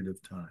 2-year period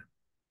of time.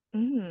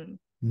 Mm,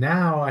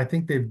 Now, I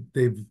think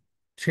they've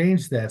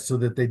changed that so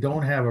that they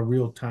don't have a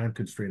real time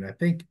constraint. I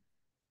think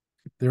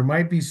there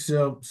might be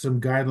some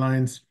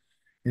guidelines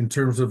in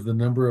terms of the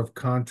number of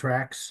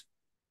contracts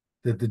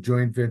that the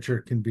joint venture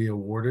can be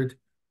awarded.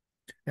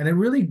 And it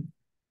really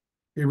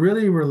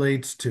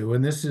relates to,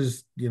 and this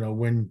is,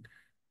 when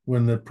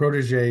the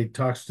protege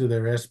talks to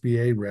their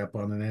SBA rep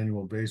on an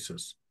annual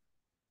basis.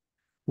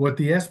 What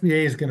the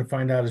SBA is going to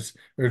find out is,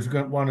 or is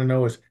going to want to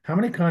know is, how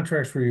many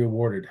contracts were you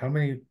awarded? How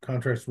many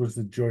contracts was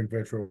the joint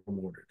venture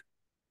awarded?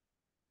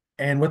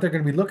 And what they're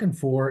going to be looking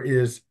for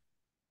is,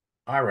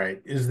 all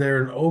right, is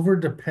there an over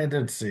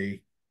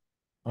dependency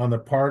on the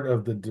part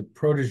of the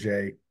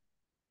protege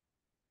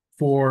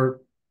for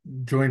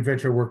joint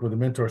venture work with a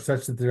mentor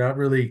such that they're not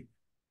really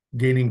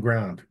gaining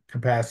ground,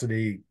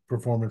 capacity,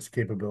 performance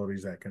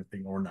capabilities, that kind of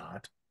thing, or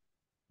not.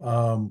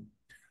 Um,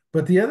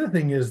 but the other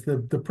thing is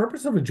the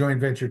purpose of a joint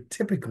venture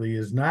typically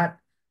is not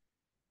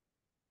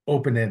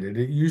open-ended.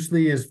 It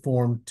usually is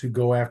formed to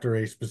go after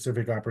a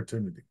specific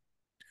opportunity.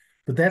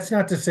 But that's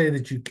not to say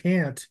that you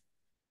can't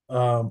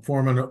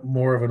form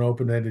more of an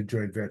open-ended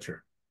joint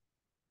venture,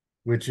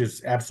 which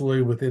is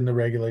absolutely within the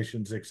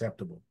regulations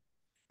acceptable.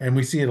 And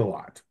we see it a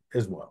lot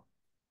as well.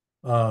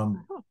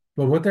 Um, oh,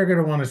 but what they're going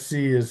to want to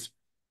see is,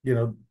 you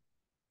know,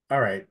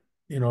 all right,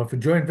 if a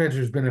joint venture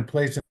has been in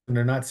place and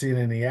they're not seeing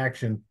any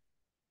action,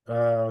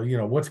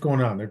 what's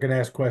going on? They're going to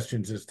ask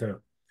questions as to,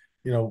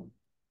 you know,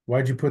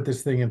 why'd you put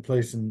this thing in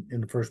place in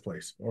the first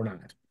place or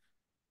not?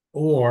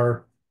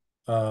 Or,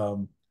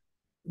 um,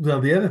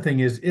 well, the other thing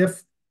is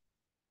if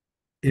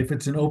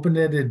it's an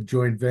open-ended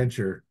joint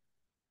venture,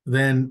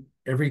 then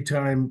every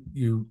time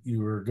you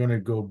are going to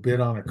go bid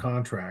on a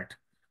contract,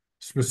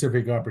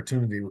 specific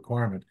opportunity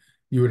requirement,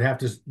 you have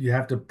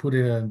to put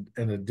in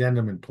an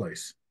addendum in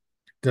place.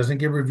 Doesn't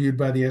get reviewed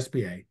by the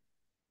SBA,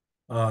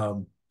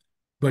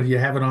 but you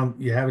have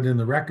it in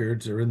the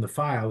records or in the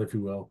file, if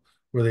you will,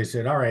 where they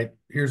said, all right,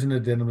 here's an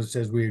addendum that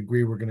says we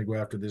agree we're going to go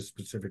after this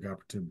specific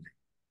opportunity.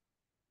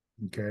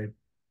 Okay.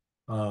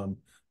 Um,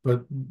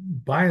 but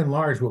by and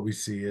large, what we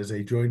see is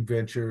a joint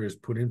venture is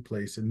put in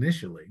place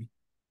initially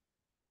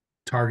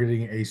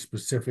targeting a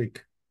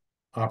specific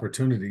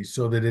opportunity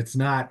so that it's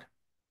not,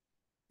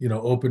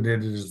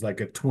 open-ended as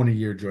like a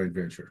 20-year joint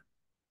venture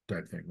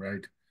type thing,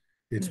 right?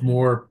 It's Mhm.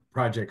 more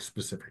project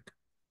specific.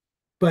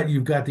 But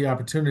you've got the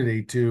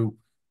opportunity to,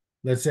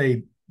 let's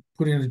say,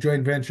 put in a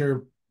joint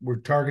venture. We're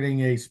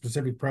targeting a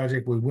specific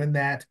project. We win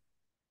that.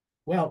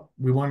 Well,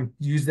 we want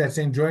to use that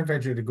same joint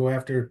venture to go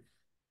after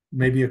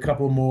maybe a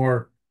couple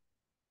more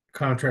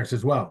contracts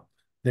as well.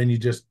 Then you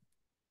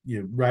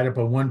write up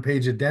a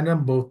one-page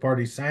addendum, both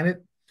parties sign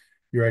it.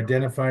 You're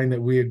identifying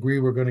that we agree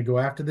we're going to go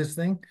after this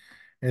thing,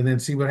 and then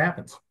see what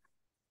happens.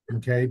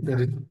 Okay,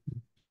 but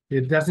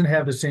it doesn't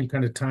have the same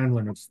kind of time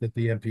limits that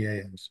the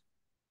MPA has.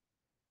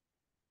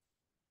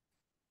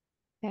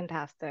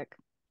 Fantastic.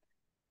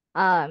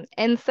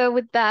 And so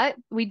with that,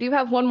 we do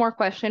have one more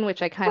question,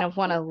 which I kind of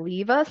want to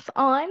leave us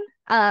on.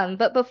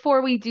 But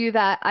before we do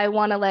that, I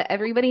want to let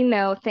everybody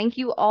know, thank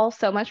you all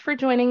so much for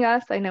joining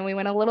us. I know we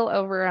went a little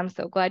over. I'm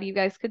so glad you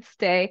guys could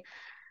stay.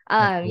 You'll,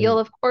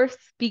 Absolutely. of course,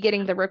 be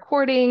getting the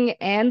recording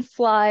and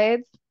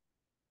slides.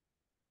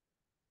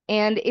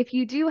 And if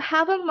you do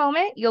have a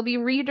moment, you'll be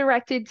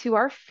redirected to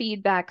our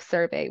feedback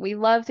survey. We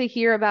love to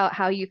hear about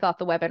how you thought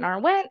the webinar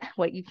went,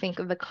 what you think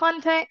of the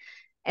content,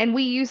 and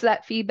we use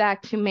that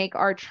feedback to make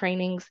our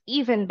trainings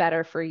even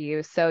better for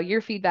you. So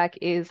your feedback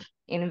is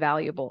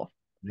invaluable.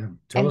 Yeah.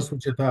 Tell And us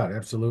what you thought.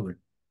 Absolutely.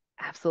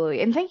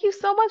 absolutely. And thank you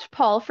so much,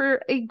 Paul,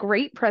 for a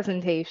great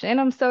presentation.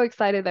 I'm so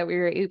excited that we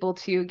were able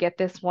to get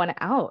this one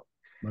out.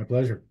 My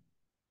pleasure.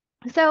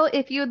 So,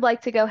 if you'd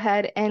like to go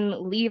ahead and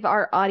leave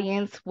our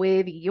audience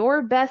with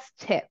your best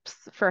tips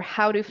for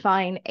how to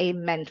find a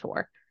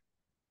mentor.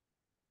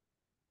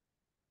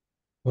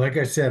 Like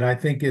I said, I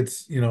think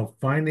it's,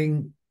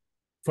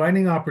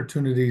 finding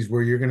opportunities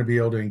where you're going to be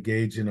able to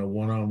engage in a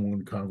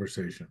one-on-one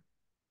conversation.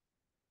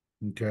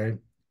 Okay.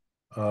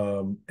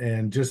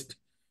 And just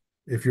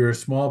if you're a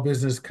small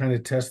business, kind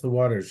of test the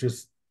waters.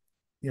 Just,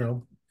 you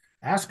know,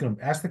 ask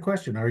the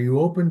question, are you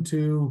open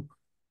to,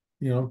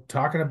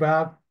 talking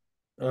about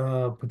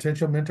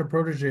potential mentor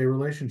protege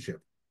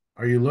relationship?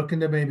 Are you looking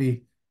to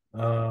maybe,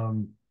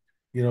 um,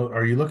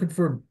 are you looking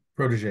for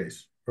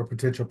proteges or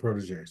potential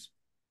proteges?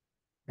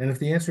 And if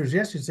the answer is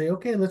yes, you say,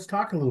 okay, let's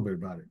talk a little bit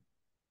about it.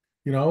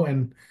 You know,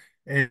 and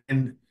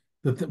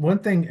the one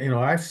thing,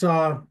 I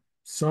saw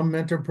some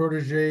mentor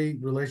protege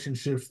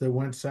relationships that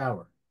went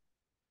sour.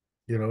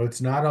 It's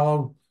not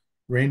all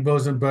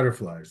rainbows and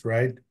butterflies,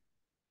 right?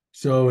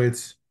 So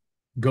it's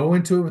go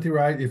into it with your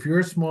eyes. If you're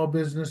a small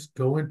business,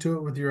 go into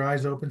it with your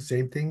eyes open.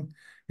 Same thing.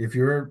 If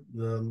you're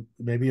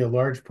maybe a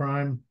large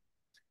prime,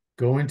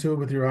 go into it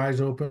with your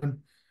eyes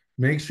open.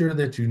 Make sure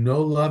that you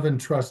know, love, and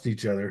trust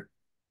each other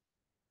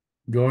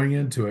going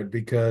into it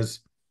because,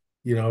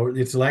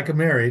 it's like a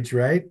marriage,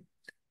 right?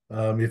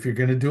 If you're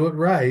going to do it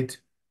right,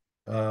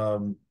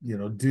 do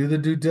the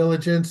due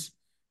diligence.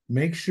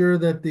 Make sure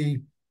that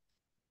the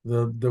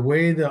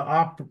way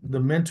the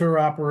mentor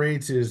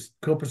operates is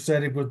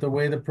copacetic with the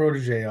way the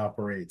protege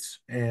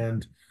operates,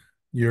 and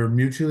you're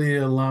mutually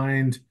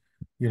aligned,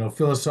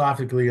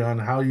 philosophically on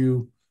how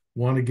you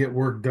want to get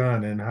work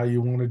done and how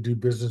you want to do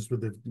business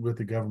with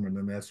the government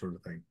and that sort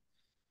of thing.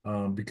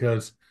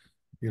 Because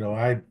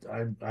I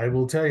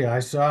will tell you, I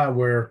saw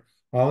where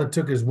all it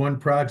took is one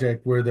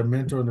project where the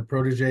mentor and the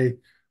protege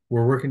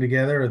were working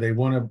together, or they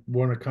won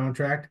a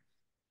contract,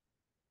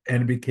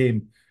 and it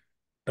became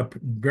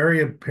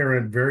very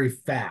apparent very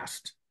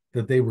fast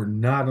that they were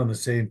not on the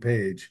same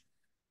page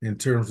in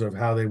terms of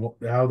how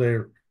they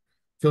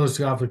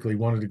philosophically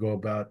wanted to go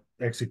about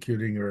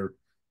executing or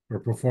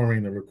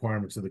performing the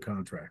requirements of the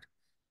contract.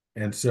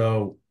 And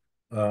so,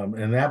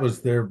 and that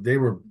was they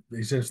were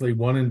essentially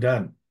one and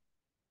done,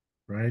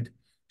 right?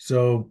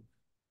 So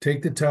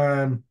take the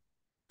time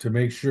to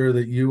make sure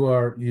that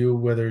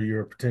whether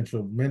you're a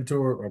potential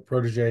mentor or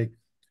protege,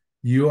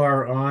 you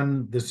are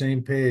on the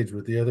same page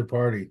with the other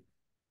party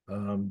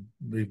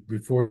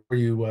before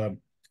you,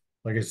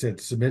 like I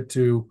said, submit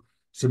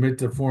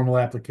the formal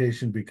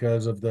application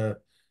because of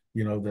the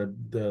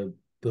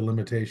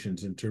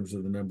limitations in terms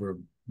of the number of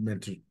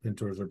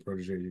mentors or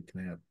proteges you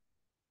can have.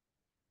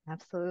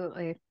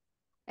 Absolutely.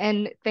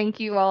 And thank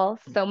you all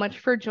so much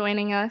for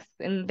joining us.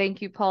 And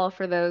thank you, Paul,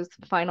 for those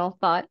final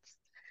thoughts.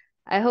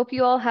 I hope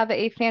you all have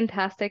a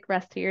fantastic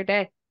rest of your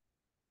day.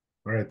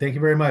 All right. Thank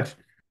you very much.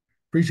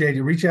 Appreciate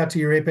it. Reach out to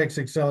your Apex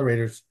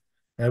accelerators.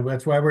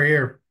 That's why we're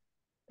here.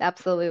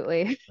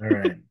 Absolutely. All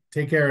right.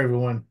 Take care,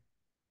 everyone.